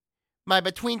my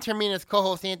Between Termina's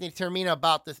co-host Anthony Termina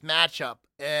about this matchup,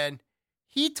 and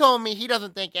he told me he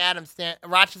doesn't think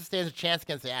Rochester stands a chance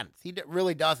against Adams. He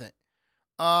really doesn't.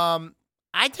 I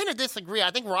tend to disagree.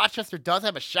 I think Rochester does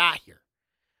have a shot here,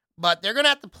 but they're going to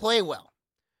have to play well.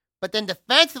 But then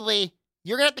defensively,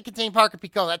 you're going to have to contain Parker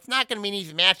Pico. That's not going to be an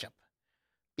easy matchup,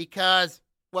 because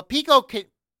what Pico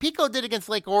did against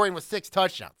Lake Orion was 6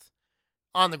 touchdowns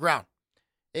on the ground.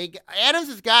 Adams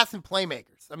has got some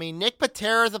playmakers. Nick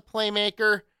Patera is a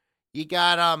playmaker. You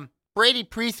got Brady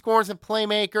Prescorn's a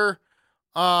playmaker.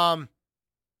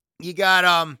 You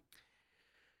got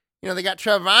they got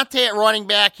Trevante at running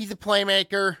back. He's a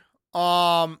playmaker.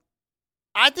 I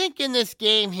think in this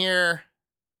game here,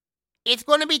 it's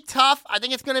going to be tough. I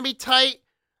think it's going to be tight.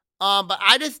 But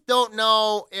I just don't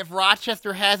know if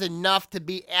Rochester has enough to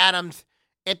beat Adams.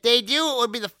 If they do, it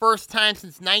would be the first time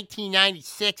since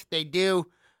 1996 they do.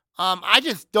 I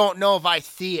just don't know if I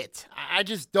see it. I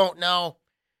just don't know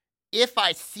if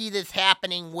I see this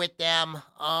happening with them.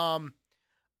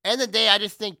 End of the day, I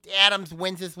just think Adams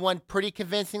wins this one pretty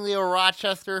convincingly over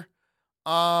Rochester.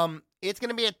 It's going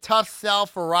to be a tough sell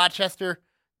for Rochester.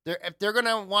 If they're going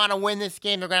to want to win this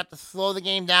game, they're going to have to slow the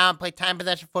game down, play time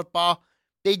possession football,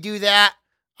 they do that,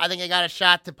 I think they got a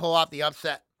shot to pull off the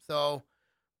upset. So,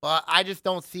 but I just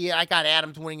don't see it. I got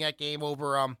Adams winning that game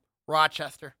over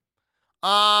Rochester.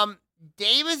 Clarkson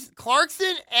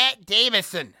at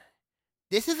Davison.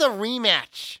 This is a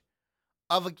rematch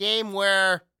of a game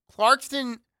where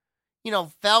Clarkson,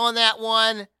 fell in that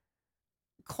one.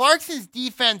 Clarkson's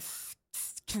defense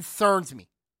concerns me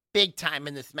big time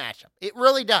in this matchup. It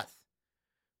really does.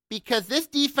 Because this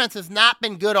defense has not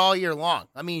been good all year long.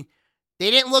 I mean,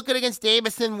 they didn't look good against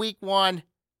Davison week 1.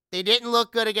 They didn't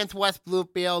look good against West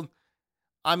Bluefield.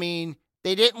 I mean,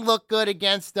 they didn't look good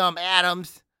against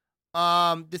Adams,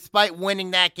 despite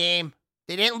winning that game.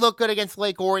 They didn't look good against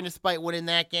Lake Orion despite winning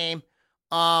that game.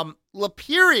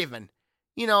 Lapeer even,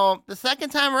 the second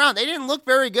time around, they didn't look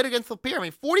very good against Lapeer. I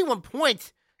mean, 41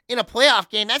 points in a playoff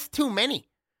game, that's too many.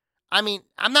 I mean,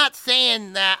 I'm not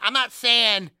saying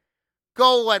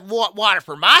go with what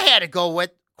Waterford Mott had to go with.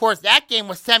 Of course, that game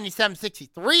was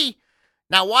 77-63.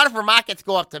 Now, Waterford Mott gets to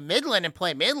go up to Midland and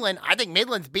play Midland. I think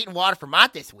Midland's beating Waterford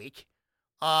Mott this week.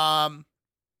 But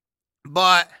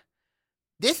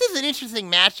this is an interesting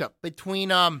matchup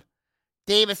between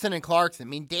Davison and Clarkson. I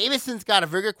mean, Davison's got a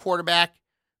very good quarterback,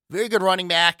 very good running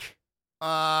back.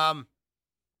 Had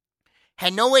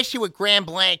no issue with Grand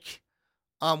Blanc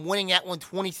winning that one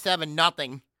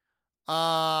 27-0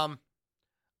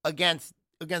 against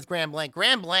Grand Blanc.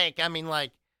 Grand Blanc, I mean,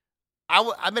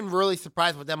 I've been really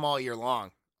surprised with them all year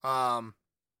long. But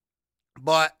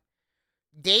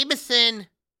Davison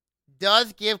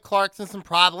does give Clarkson some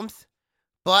problems,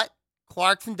 but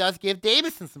Clarkson does give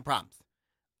Davison some problems.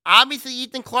 Obviously,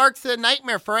 Ethan Clark's a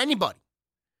nightmare for anybody.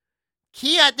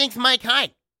 Key, I think, is Mike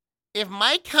Hine. If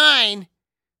Mike Hine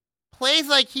plays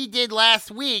like he did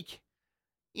last week,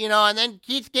 and then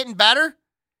keeps getting better,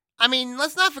 I mean,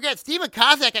 let's not forget, Steven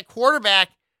Kozak at quarterback,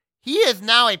 he is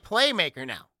now a playmaker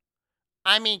now.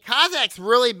 I mean, Kozak's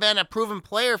really been a proven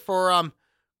player for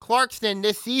Clarkston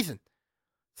this season.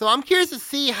 So I'm curious to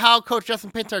see how Coach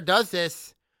Justin Pintar does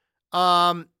this.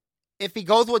 If he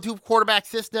goes with a two-quarterback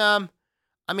system.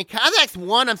 I mean, Kozak's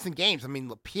won him some games. I mean,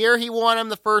 Lapeer, he won him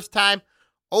the first time.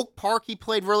 Oak Park, he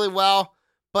played really well.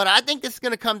 But I think this is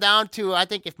going to come down to,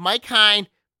 if Mike Hine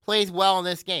plays well in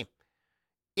this game.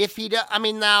 If he does,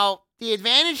 now, the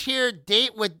advantage here,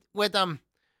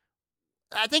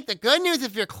 I think the good news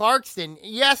if you're Clarkston,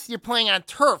 yes, you're playing on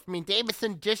turf. I mean,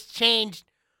 Davison just changed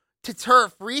to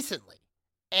turf recently.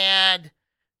 And,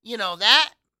 that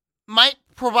might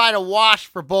provide a wash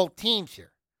for both teams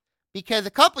here. Because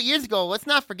a couple years ago, let's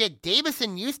not forget,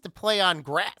 Davison used to play on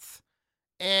grass.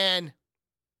 And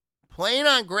playing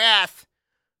on grass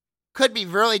could be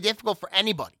really difficult for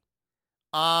anybody.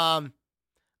 I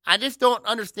just don't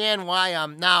understand why.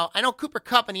 Now, I know Cooper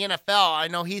Kupp in the NFL, I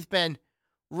know he's been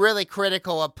really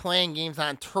critical of playing games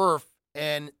on turf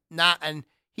and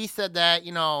he said that,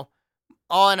 all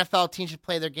NFL teams should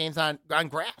play their games on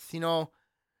grass.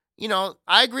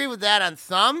 I agree with that on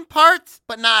some parts,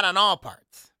 but not on all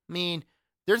parts. I mean,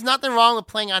 there's nothing wrong with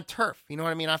playing on turf. You know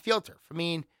what I mean? On field turf. I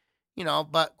mean,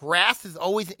 but grass is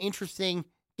always interesting.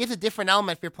 Gives a different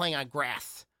element if you're playing on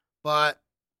grass. But,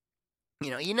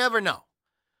 you never know.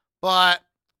 But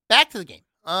back to the game.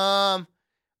 I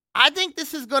think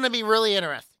this is going to be really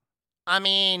interesting. I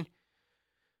mean,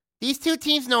 these two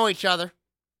teams know each other.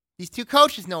 These two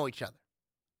coaches know each other.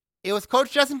 It was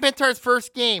Coach Justin Pintar's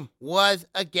first game was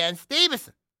against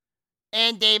Davison.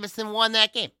 And Davison won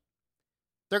that game.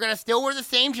 They're going to still wear the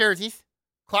same jerseys.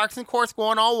 Clarkson, of course,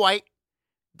 going all white.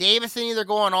 Davison either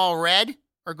going all red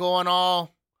or going yellow.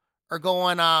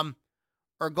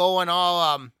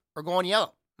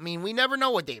 I mean, we never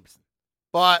know with Davison.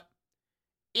 But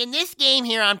in this game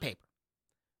here on paper,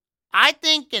 I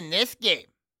think in this game,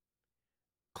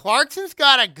 Clarkson's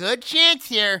got a good chance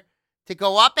here to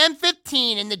go up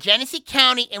M15 in the Genesee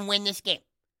County and win this game.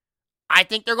 I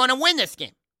think they're going to win this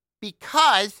game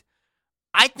because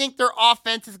I think their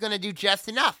offense is going to do just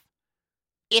enough.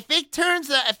 If it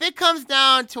comes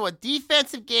down to a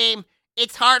defensive game,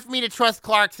 it's hard for me to trust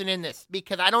Clarkson in this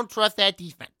because I don't trust that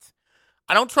defense.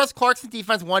 I don't trust Clarkson's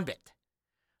defense one bit.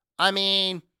 I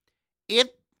mean, if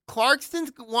Clarkson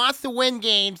wants to win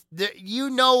games, you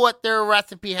know what their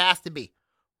recipe has to be.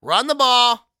 Run the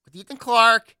ball with Ethan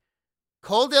Clark,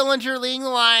 Cole Dillinger leading the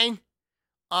line,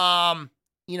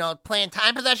 playing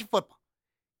time possession football.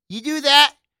 You do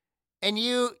that, and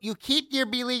you keep your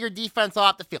beleaguered defense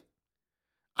off the field.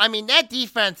 I mean, that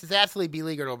defense is absolutely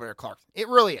beleaguered over there, Clarkson. It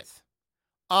really is.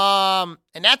 And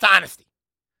that's honesty.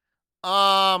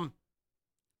 But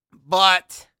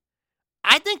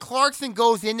I think Clarkson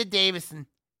goes into Davison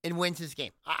and wins this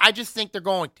game. I just think they're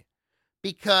going to.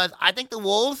 Because I think the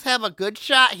Wolves have a good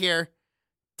shot here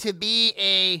to be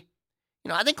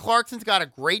I think Clarkson's got a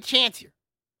great chance here.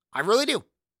 I really do.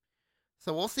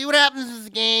 So we'll see what happens in this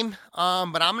game.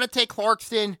 But I'm going to take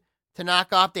Clarkson to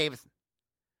knock off Davison.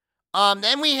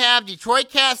 Then we have Detroit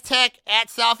Cass Tech at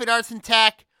Southfield Arts and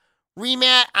Tech.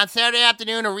 Rematch on Saturday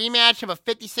afternoon, a rematch of a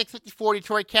 56-54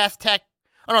 Detroit Cass Tech.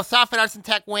 Southfield Arts and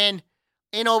Tech win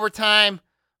in overtime.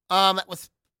 That was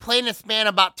played in a span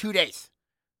of about 2 days.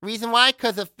 Reason why?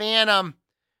 Because of fan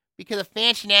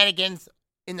shenanigans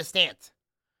in the stands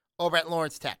over at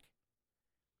Lawrence Tech.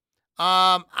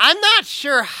 I'm not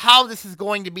sure how this is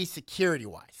going to be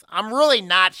security-wise. I'm really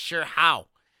not sure how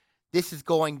this is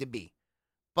going to be.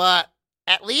 But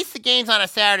at least the game's on a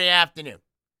Saturday afternoon.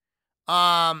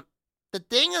 The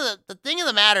thing of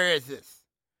the matter is this.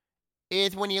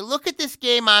 Is when you look at this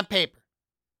game on paper,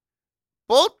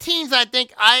 both teams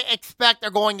I expect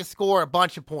are going to score a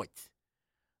bunch of points.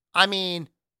 I mean,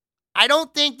 I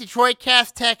don't think Detroit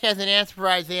Cass Tech has an answer for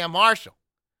Isaiah Marshall.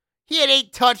 He had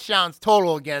 8 touchdowns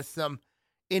total against them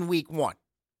in week 1.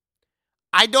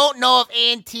 I don't know if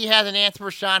A&T has an answer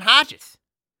for Sean Hodges.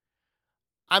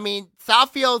 I mean,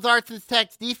 Southfield Arts and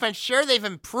Tech's defense, sure, they've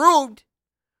improved,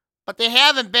 but they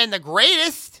haven't been the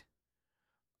greatest.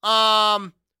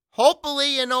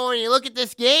 Hopefully, when you look at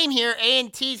this game here,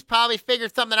 A&T's probably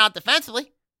figured something out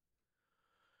defensively.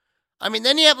 I mean,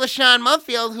 then you have LaShawn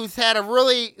Mumfield, who's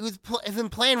been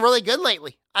playing really good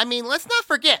lately. I mean, let's not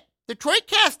forget, Detroit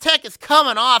Cass Tech is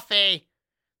coming off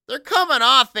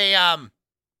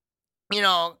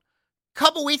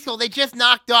couple weeks ago, they just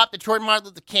knocked off Detroit Martin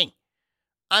Luther King.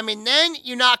 I mean, then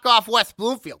you knock off West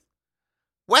Bloomfield.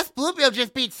 West Bloomfield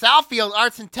just beat Southfield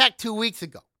Arts and Tech 2 weeks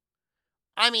ago.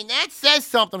 I mean, that says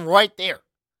something right there.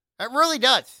 It really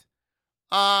does.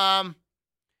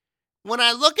 When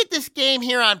I look at this game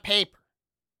here on paper,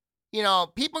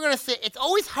 people are going to say it's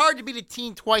always hard to beat a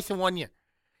team twice in 1 year.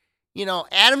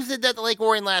 Adams did that to Lake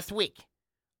Orion last week.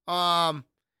 But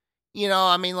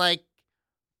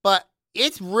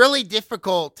it's really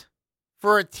difficult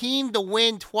for a team to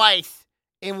win twice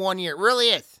in 1 year. It really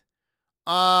is.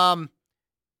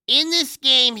 In this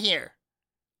game here,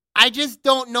 I just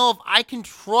don't know if I can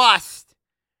trust,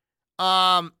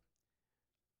 Southfield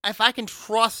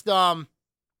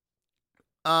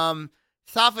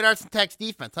Arts and Tech's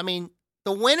defense. I mean,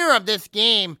 the winner of this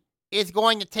game is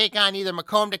going to take on either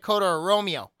Macomb Dakota or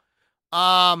Romeo.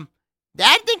 I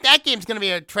think that game's going to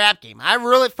be a trap game.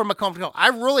 For Macomb Dakota, I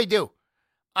really do.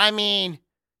 I mean,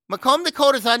 Macomb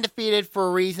Dakota's undefeated for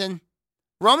a reason.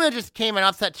 Romeo just came and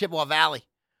upset Chippewa Valley.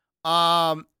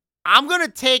 I'm going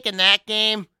to take in that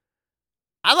game.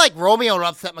 I like Romeo to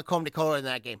upset Macomb Dakota in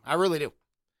that game. I really do.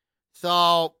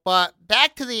 So, but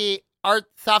back to the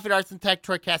Southfield Arts and Tech,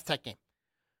 Detroit Cass Tech game.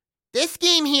 This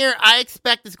game here, I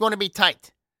expect is going to be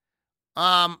tight.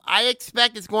 I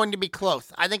expect it's going to be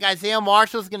close. I think Isaiah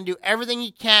Marshall is going to do everything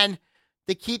he can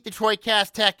to keep Detroit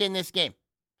Cass Tech in this game.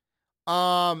 Keep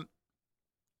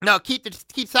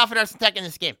Southfield Arts and Tech in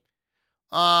this game.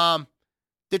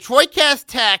 Detroit Cass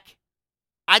Tech,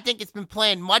 I think it's been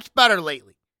playing much better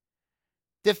lately.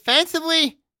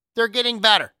 Defensively, they're getting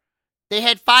better. They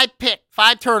had 5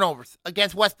 turnovers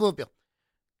against West Bloomfield.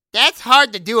 That's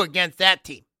hard to do against that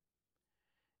team.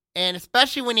 And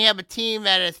especially when you have a team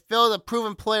that is filled with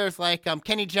proven players like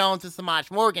Kenny Jones and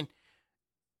Samaj Morgan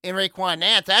and Raekwon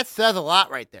Nance. That says a lot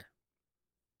right there.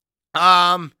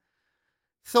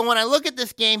 So when I look at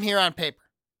this game here on paper,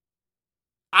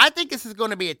 I think this is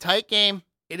going to be a tight game.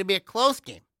 It'll be a close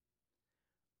game.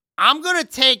 I'm going to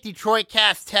take Detroit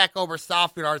Cass Tech over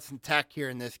Southfield Arts and Tech here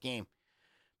in this game.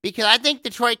 Because I think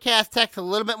Detroit Cass Tech's a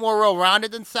little bit more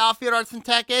well-rounded than Southfield Arts and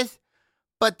Tech is.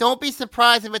 But don't be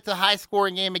surprised if it's a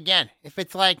high-scoring game again. If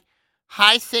it's like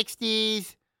high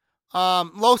 60s,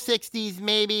 low 60s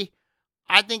maybe.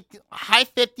 I think high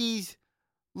 50s,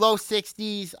 low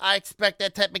 60s. I expect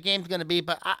that type of game is going to be.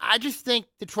 But I just think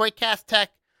Detroit Cass Tech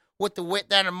with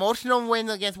that emotional win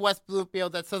against West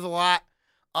Bloomfield, that says a lot.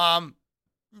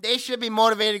 They should be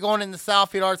motivated going into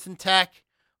Southfield Arts and Tech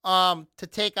to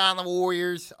take on the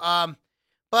Warriors.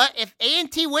 But if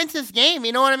A&T wins this game,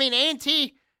 you know what I mean?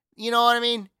 A&T, you know what I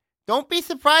mean? Don't be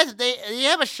surprised if they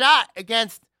have a shot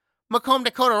against Macomb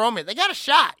Dakota Romeo. They got a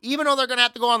shot, even though they're going to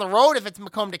have to go on the road if it's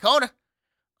Macomb Dakota.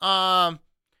 But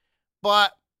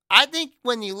I think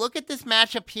when you look at this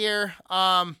matchup here,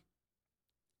 I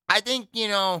think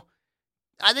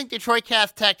Detroit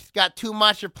Cass Tech's got too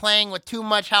much. They're playing with too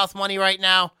much house money right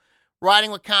now,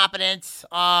 riding with confidence.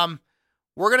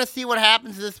 We're going to see what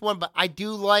happens to this one, but I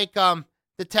do like the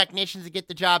Technicians to get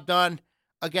the job done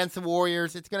against the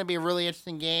Warriors. It's going to be a really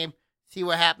interesting game. See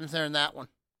what happens there in that one.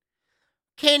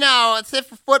 Okay, now that's it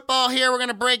for football. Here we're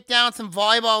gonna break down some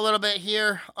volleyball a little bit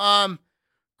here. Of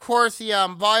course, the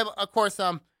volleyball. Of course,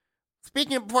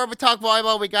 speaking of, before we talk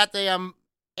volleyball, we got the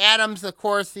Adams. Of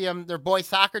course, the their boys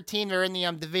soccer team. They're in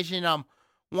the Division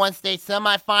One state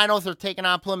semifinals. They're taking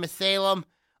on Plymouth Salem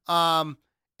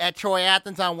at Troy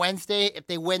Athens on Wednesday. If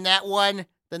they win that one,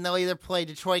 then they'll either play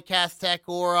Detroit Cass Tech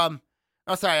or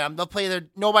they'll play either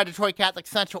Novi Detroit Catholic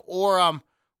Central or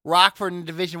Rockford in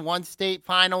Division One state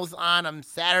finals on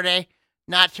Saturday.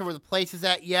 Not sure where the place is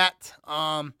at yet.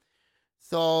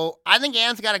 So I think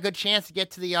Adams got a good chance to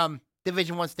get to the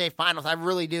Division One state finals. I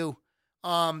really do.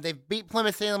 They beat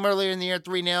Plymouth Salem earlier in the year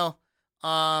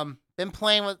 3-0. Been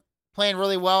playing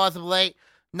really well as of late.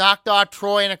 Knocked off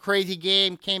Troy in a crazy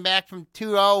game. Came back from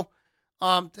 2-0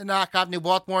 to knock off New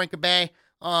Baltimore and Quebec.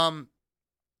 So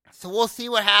we'll see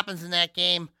what happens in that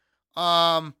game.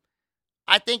 I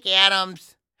think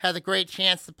Adams has a great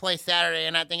chance to play Saturday,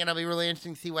 and I think it'll be really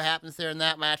interesting to see what happens there in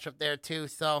that matchup there too.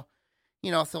 So,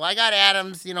 so I got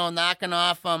Adams, knocking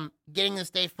off getting the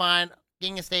state final.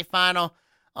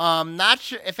 Not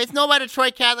sure if it's Novi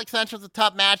Detroit Catholic Central, it's a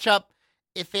tough matchup.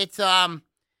 If it's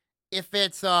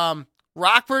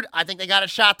Rockford, I think they got a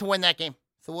shot to win that game.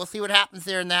 So we'll see what happens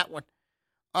there in that one.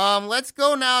 Let's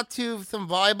go now to some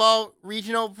volleyball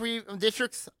regional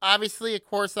districts. Obviously, of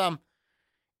course,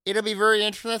 it'll be very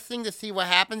interesting to see what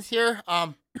happens here.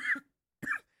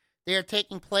 They are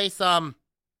taking place, on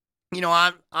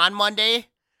Monday,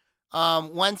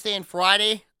 Wednesday and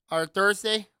Friday, or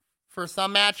Thursday for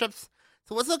some matchups.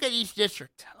 So let's look at each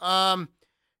district.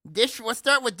 Let's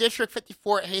start with District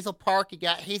 54 at Hazel Park. You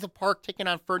got Hazel Park taking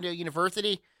on Ferndale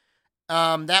University.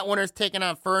 That winner's taking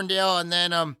on Ferndale, and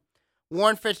then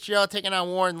Warren Fitzgerald taking on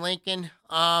Warren Lincoln.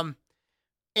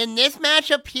 In this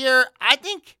matchup here, I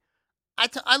think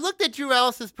I looked at Drew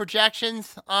Ellis's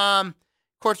projections. Of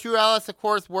course, Drew Ellis,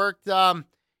 worked, does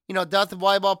the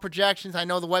volleyball projections. I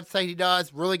know the website he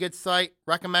does. Really good site.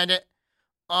 Recommend it.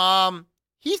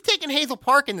 He's taking Hazel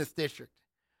Park in this district.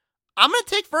 I'm going to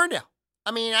take Ferndale.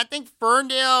 I think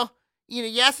Ferndale,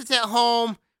 yes, it's at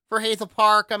home for Hazel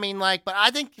Park. But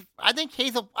I think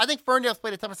Ferndale's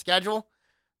played a tougher schedule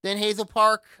than Hazel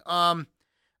Park. I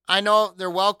know they're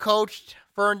well coached.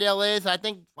 Ferndale is. I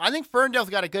think Ferndale's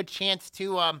got a good chance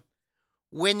to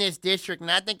win this district,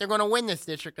 and I think they're going to win this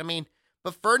district.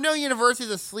 But Ferndale University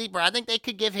is a sleeper. I think they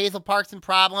could give Hazel Park some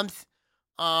problems.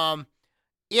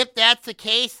 If that's the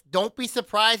case, don't be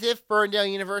surprised if Ferndale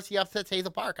University upsets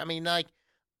Hazel Park.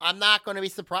 I'm not going to be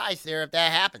surprised there if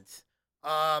that happens.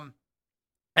 And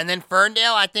then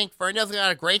Ferndale, I think Ferndale's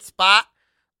got a great spot.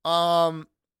 I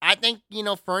think,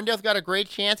 Ferndale's got a great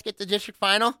chance to get the district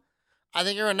final. I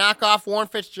think they're going to knock off Warren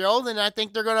Fitzgerald, and I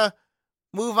think they're going to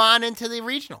move on into the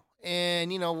regional. And,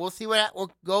 we'll see what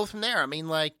goes from there.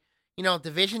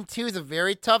 Division 2 is a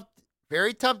very tough district,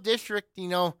 very tough district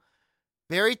to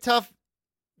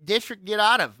get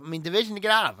out of. Division to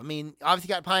get out of. Obviously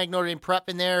got Pontiac Notre Dame Prep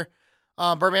in there.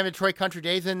 Birmingham Detroit Country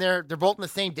Days in there. They're both in the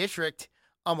same district,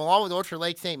 along with Orchard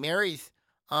Lake St. Mary's,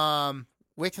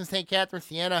 Wixom St. Catherine,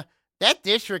 Siena. That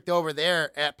district over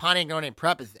there at Pontiac Notre Dame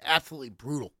Prep is absolutely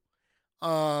brutal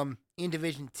in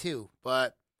Division 2.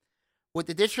 But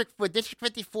with District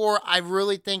 54, I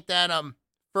really think that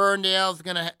Ferndale's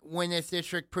going to win this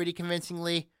district pretty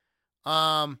convincingly.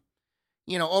 Over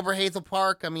Hazel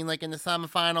Park, in the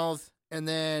semifinals, and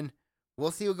then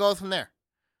we'll see what goes from there.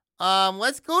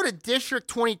 Let's go to District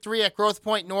 23 at Grosse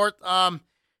Pointe North.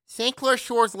 St. Clair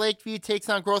Shores Lakeview takes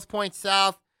on Grosse Pointe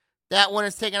South. That one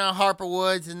is taking on Harper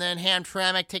Woods, and then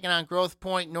Hamtramck taking on Grosse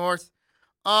Pointe North.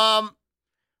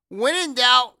 When in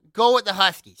doubt, go with the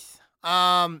Huskies.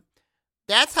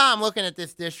 That's how I'm looking at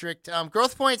this district.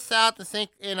 Grosse Pointe South, I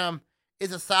think,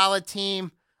 is a solid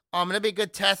team. It'll be a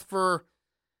good test for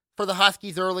the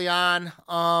Huskies early on.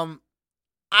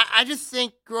 I just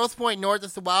think Grosse Pointe North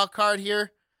is the wild card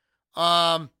here.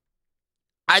 I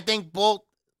think both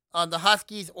the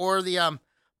Huskies or the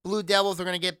Blue Devils are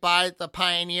going to get by the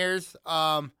Pioneers.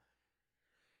 Harper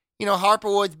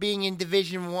Woods being in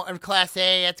Division 1 Class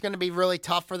A, that's going to be really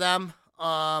tough for them.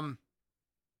 But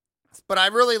I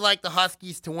really like the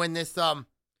Huskies to win this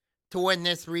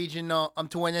regional,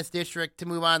 to win this district, to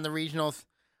move on to the regionals.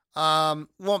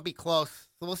 Won't be close.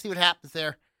 So we'll see what happens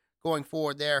there going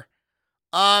forward there.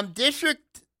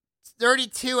 District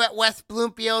 32 at West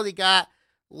Bloomfield, you got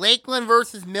Lakeland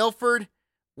versus Milford.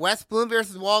 West Bloomfield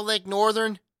versus Walled Lake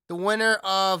Northern. The winner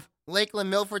of Lakeland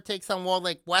Milford takes on Walled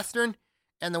Lake Western.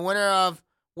 And the winner of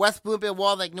West Bloomfield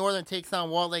Walled Lake Northern takes on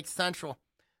Walled Lake Central.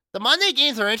 The Monday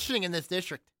games are interesting in this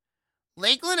district.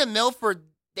 Lakeland and Milford,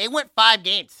 they went 5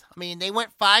 games. They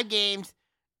went 5 games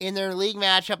in their league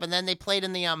matchup, and then they played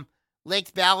in the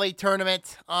Lakes Valley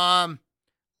tournament.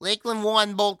 Lakeland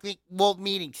won both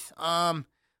meetings.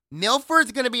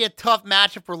 Milford's going to be a tough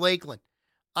matchup for Lakeland.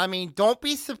 I mean, don't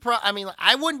be surprised. I mean,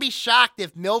 I wouldn't be shocked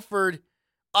if Milford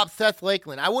upsets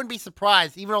Lakeland. I wouldn't be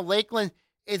surprised, even though Lakeland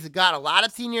has got a lot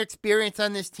of senior experience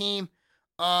on this team,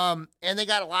 and they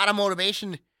got a lot of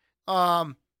motivation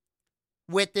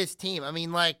with this team. I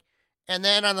mean, and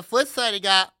then on the flip side, you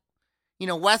got,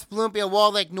 West Bloomfield,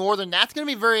 Wall Lake Northern. That's going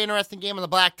to be a very interesting game on the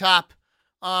blacktop.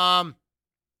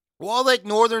 Wall Lake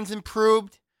Northern's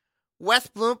improved.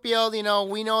 West Bloomfield,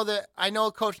 we know that I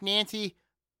know Coach Nancy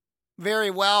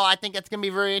very well. I think it's going to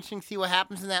be very interesting to see what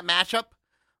happens in that matchup.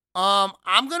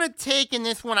 I'm going to take in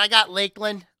this one, I got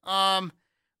Lakeland. I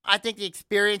think the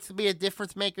experience will be a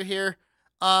difference maker here.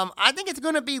 I think it's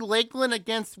going to be Lakeland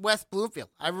against West Bloomfield.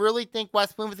 I really think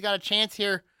West Bloomfield's got a chance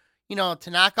here, to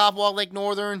knock off Wall Lake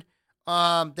Northern.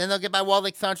 Then they'll get by Wall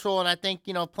Lake Central, and I think,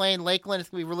 playing Lakeland is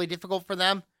going to be really difficult for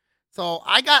them. So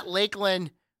I got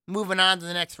Lakeland moving on to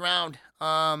the next round,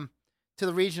 to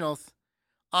the regionals.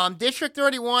 District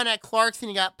 31 at Clarkson,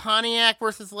 you got Pontiac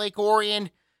versus Lake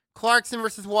Orion, Clarkson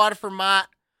versus Waterford Mott.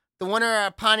 The winner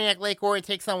of Pontiac Lake Orion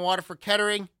takes on Waterford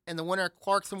Kettering, and the winner of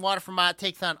Clarkson Waterford Mott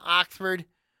takes on Oxford.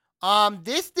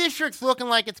 This district's looking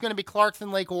like it's going to be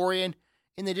Clarkson Lake Orion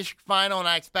in the district final, and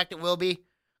I expect it will be.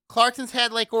 Clarkson's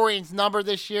had Lake Orion's number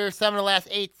this year. 7 of the last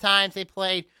 8 times they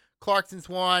played, Clarkson's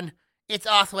won. It's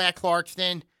also at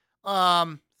Clarkston.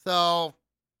 So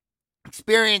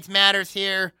experience matters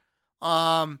here.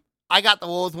 I got the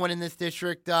Wolves winning this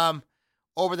district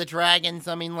over the Dragons.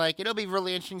 I mean, it'll be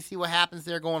really interesting to see what happens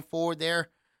there going forward there.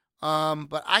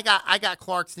 But I got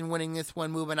Clarkston winning this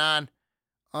one, moving on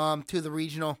to the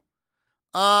regional.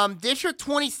 District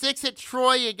 26 at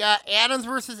Troy, you got Adams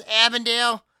versus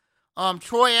Avondale.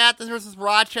 Troy Athens versus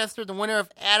Rochester. The winner of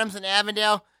Adams and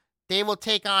Avondale, they will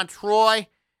take on Troy.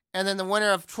 And then the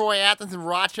winner of Troy Athens and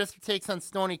Rochester takes on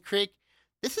Stony Creek.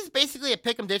 This is basically a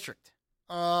pick'em district.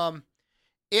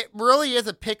 It really is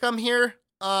a pick'em here.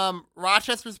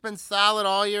 Rochester's been solid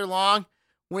all year long,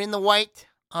 winning the white.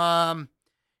 Adams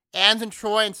and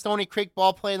Troy and Stony Creek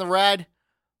ball play in the red.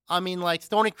 I mean,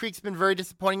 Stony Creek's been very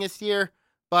disappointing this year,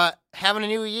 but having a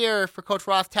new year for Coach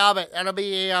Ross Talbot, it'll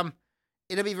be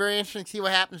very interesting to see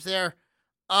what happens there.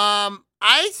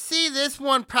 I see this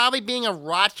one probably being a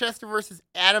Rochester versus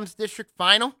Adams district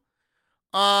final.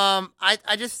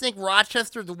 I just think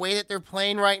Rochester, the way that they're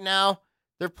playing right now,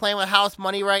 they're playing with house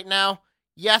money right now.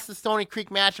 Yes, the Stony Creek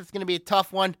matchup is going to be a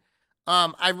tough one.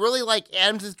 I really like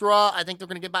Adams' draw. I think they're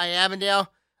going to get by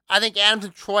Avondale. I think Adams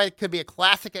and Troy could be a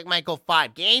classic. It might go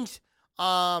 5 games.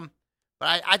 But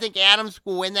I think Adams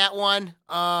will win that one.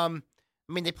 I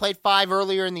mean, they played 5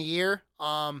 earlier in the year.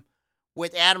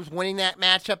 With Adams winning that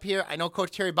matchup here, I know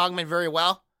Coach Terry Bugman very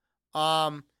well.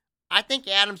 I think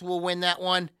Adams will win that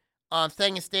one.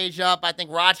 Setting a stage up, I think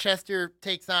Rochester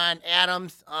takes on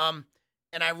Adams.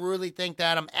 And I really think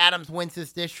that Adams wins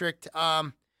this district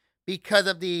because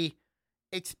of the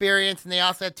experience, and they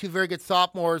also had 2 very good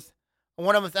sophomores.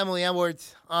 One of them is Emily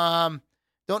Edwards. Don't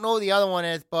know who the other one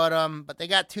is, but they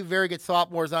got 2 very good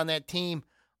sophomores on that team.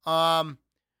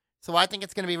 So I think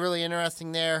it's going to be really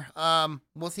interesting there.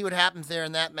 We'll see what happens there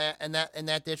in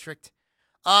that district.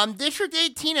 District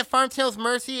 18 at Farms Hills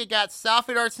Mercy, you got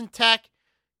Southfield Arts and Tech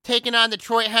taking on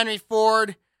Detroit Henry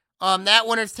Ford. That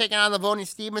winner's taking on Livonia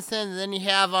Stevenson. And then you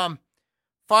have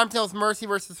Farms Hills Mercy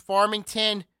versus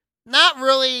Farmington. Not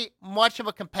really much of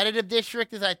a competitive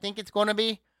district as I think it's going to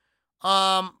be.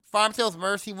 Farms Hills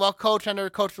Mercy, well coached under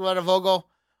Coach Loretta Vogel.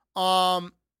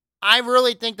 I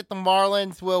really think that the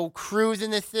Marlins will cruise in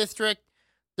this district.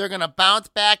 They're going to bounce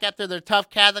back after their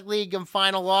tough Catholic League and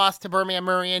final loss to Birmingham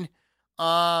Marion.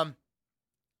 I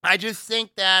just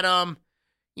think that,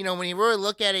 when you really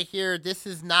look at it here, this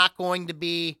is not going to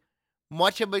be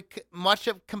much of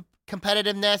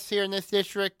competitiveness here in this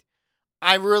district.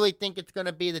 I really think it's going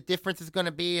to be, the difference is going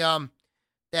to be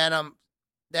that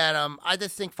I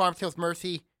just think Farms Hills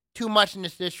Mercy too much in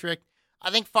this district.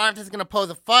 I think Farms is going to pose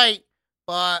a fight,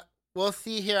 but we'll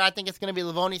see here. I think it's going to be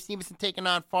Livonia Stevenson taking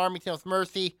on Farms Hills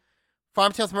Mercy.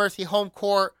 Farms Hills Mercy, home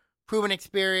court, proven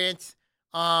experience.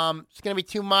 It's going to be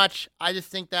too much. I just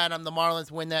think that the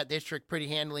Marlins win that district pretty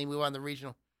handily and move on to the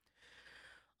regional.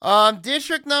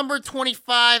 District number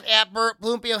 25 at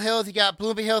Bloomfield Hills. You got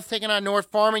Bloomfield Hills taking on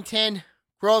North Farmington.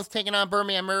 Groves taking on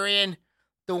Birmingham Marion.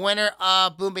 The winner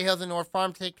of Bloomfield Hills and North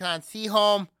Farmington taking on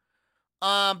Seaholm.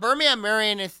 Birmingham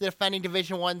Marion is the defending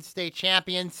Division I state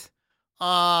champions. They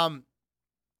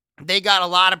got a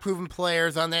lot of proven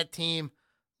players on that team.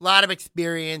 A lot of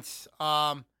experience.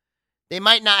 They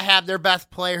might not have their best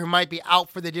player who might be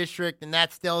out for the district, and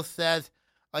that still says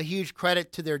a huge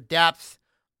credit to their depth.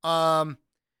 I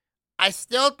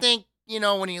still think,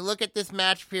 when you look at this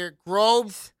match here,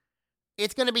 Groves,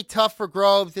 it's going to be tough for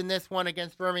Groves in this one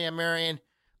against Birmingham Marion.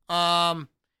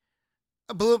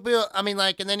 Bloomfield, and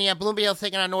then you have Bloomfield Hills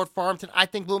taking on North Farmington. I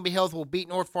think Bloomfield Hills will beat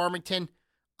North Farmington.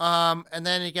 And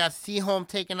then you got Seaholm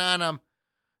taking on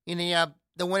you have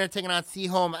the winner taking on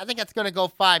Seaholm. I think that's going to go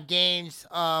 5 games.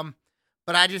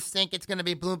 But I just think it's going to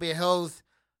be Bloomfield Hills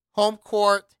home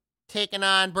court taking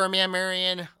on Birmingham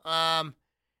Marion.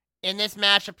 In this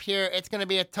matchup here, it's going to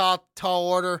be a tall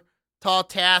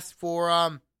task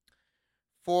for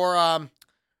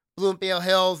Bloomfield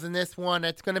Hills in this one.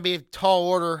 It's going to be a tall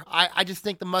order. I just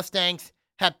think the Mustangs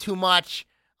have too much.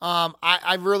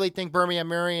 I really think Birmingham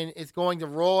Marion is going to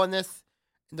roll in this.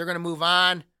 And they're going to move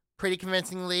on pretty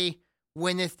convincingly,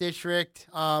 win this district.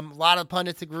 A lot of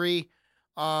pundits agree.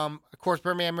 Of course,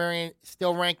 Birmingham Marion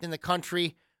still ranked in the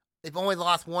country. They've only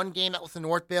lost 1 game. That was in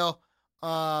Northville.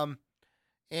 And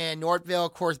Northville,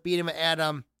 of course, beat them at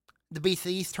the BC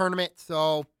East tournament.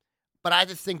 But I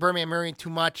just think Birmingham Marion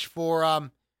too much for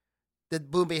the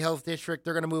Bloomfield Hills district.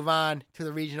 They're going to move on to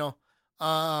the regional.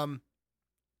 And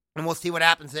we'll see what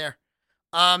happens there.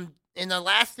 In the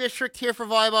last district here for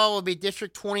volleyball will be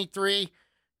District 23.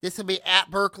 This will be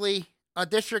at Berkeley.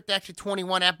 District actually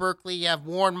 21 at Berkeley. You have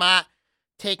Warren Mott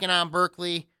taking on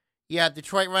Berkeley. You have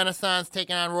Detroit Renaissance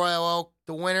taking on Royal Oak.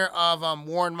 The winner of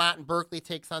Warren Mott and Berkeley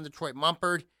takes on Detroit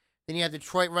Mumford. Then you have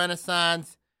Detroit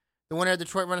Renaissance. The winner of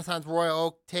Detroit Renaissance Royal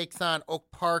Oak takes on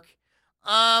Oak Park.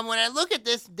 When I look at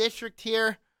this district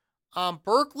here,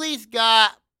 Berkeley's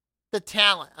got the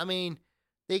talent.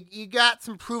 You got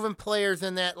some proven players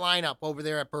in that lineup over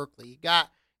there at Berkeley. You got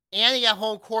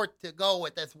home court to go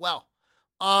with as well.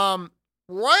 Royal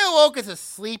Oak is a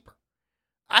sleeper.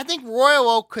 I think Royal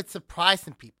Oak could surprise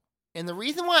some people. And the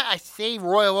reason why I say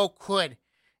Royal Oak could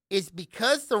is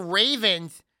because the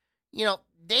Ravens,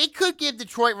 they could give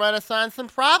Detroit Renaissance some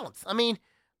problems. I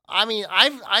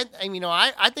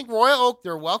think Royal Oak,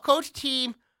 they're a well-coached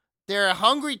team. They're a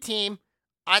hungry team.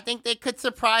 I think they could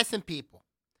surprise some people.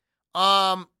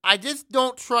 I just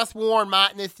don't trust Warren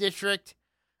Mott in this district.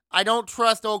 I don't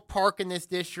trust Oak Park in this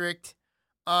district.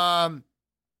 But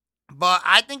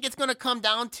I think it's going to come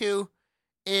down to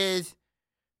is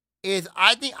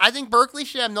I think Berkeley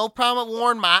should have no problem with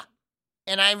Warren Mott.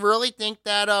 And I really think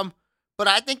that but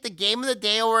I think the game of the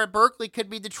day over at Berkeley could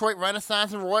be Detroit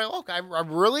Renaissance and Royal Oak. I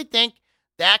really think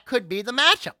that could be the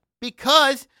matchup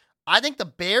because I think the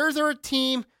Bears are a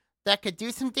team that could do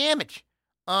some damage.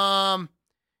 But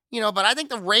I think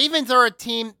the Ravens are a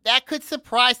team that could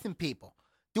surprise some people.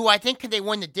 Do I think could they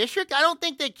win the district? I don't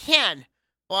think they can,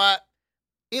 but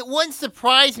it wouldn't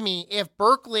surprise me if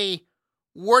Berkeley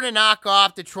were to knock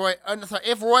off if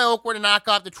Royal Oak were to knock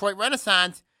off Detroit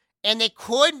Renaissance, and they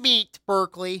could meet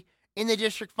Berkeley in the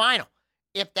district final.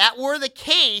 If that were the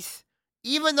case,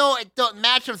 even though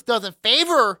matchups doesn't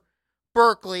favor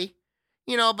Berkeley,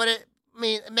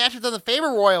 matchups doesn't favor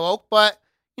Royal Oak, but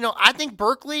I think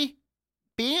Berkeley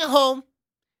being at home,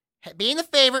 being the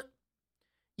favorite,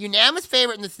 unanimous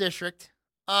favorite in this district,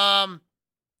 I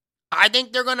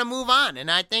think they're going to move on. And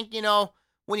I think,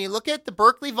 when you look at the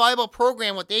Berkeley volleyball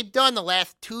program, what they've done the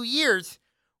last 2 years,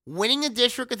 winning the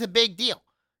district is a big deal.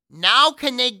 Now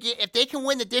if they can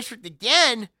win the district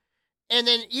again, and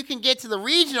then you can get to the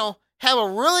regional, have a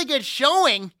really good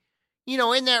showing,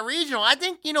 in that regional. I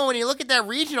think, when you look at that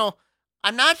regional,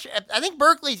 I'm not sure. I think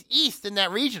Berkeley's east in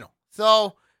that regional.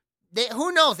 So,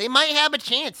 who knows? They might have a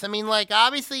chance.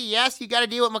 Obviously, yes, you got to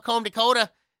deal with Macomb, Dakota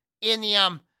in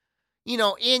the,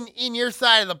 in your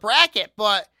side of the bracket.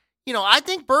 But, I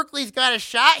think Berkeley's got a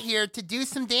shot here to do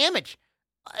some damage.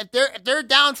 If they're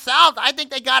down south, I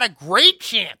think they got a great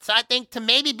chance, I think, to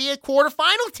maybe be a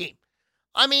quarterfinal team.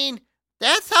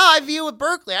 That's how I view it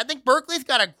Berkeley. I think Berkeley's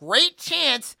got a great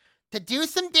chance to do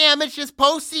some damage this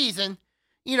postseason.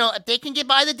 If they can get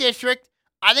by the district,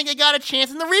 I think they got a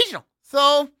chance in the regional.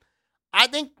 So,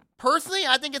 personally,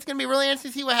 I think it's going to be really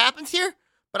interesting to see what happens here.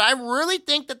 But I really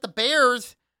think that the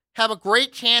Bears have a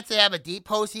great chance to have a deep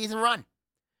postseason run.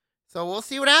 So, we'll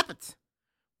see what happens.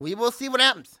 We will see what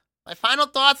happens. My final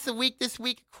thoughts this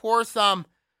week, of course,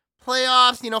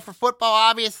 playoffs, for football,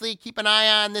 obviously, keep an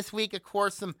eye on this week, of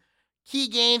course, some key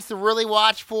games to really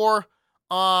watch for.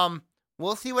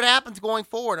 We'll see what happens going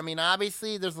forward.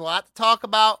 Obviously, there's a lot to talk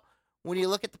about when you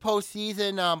look at the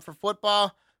postseason for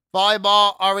football.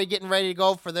 Volleyball already getting ready to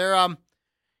go for their,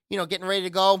 getting ready to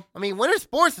go. Winter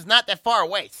sports is not that far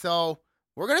away, so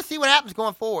we're going to see what happens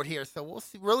going forward here. So we'll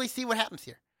really see what happens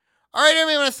here. All right,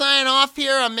 everybody, I'm going to sign off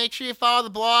here. Make sure you follow the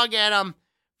blog at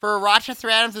for Rochester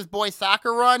Adams' boys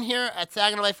soccer run here at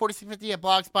Saginaw Bay 4650 at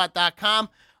blogspot.com.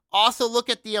 Also look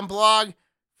at the blog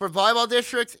for volleyball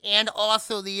districts and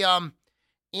also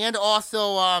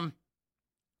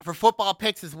for football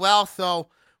picks as well. So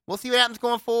we'll see what happens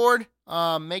going forward.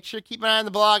 Make sure to keep an eye on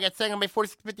the blog at Saginaw Bay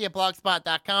 4650 at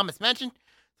blogspot.com as mentioned. So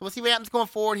we'll see what happens going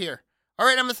forward here. All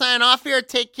right, I'm going to sign off here.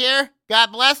 Take care. God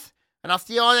bless. And I'll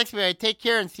see you all next week. Take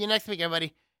care and see you next week,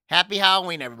 everybody. Happy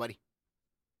Halloween, everybody.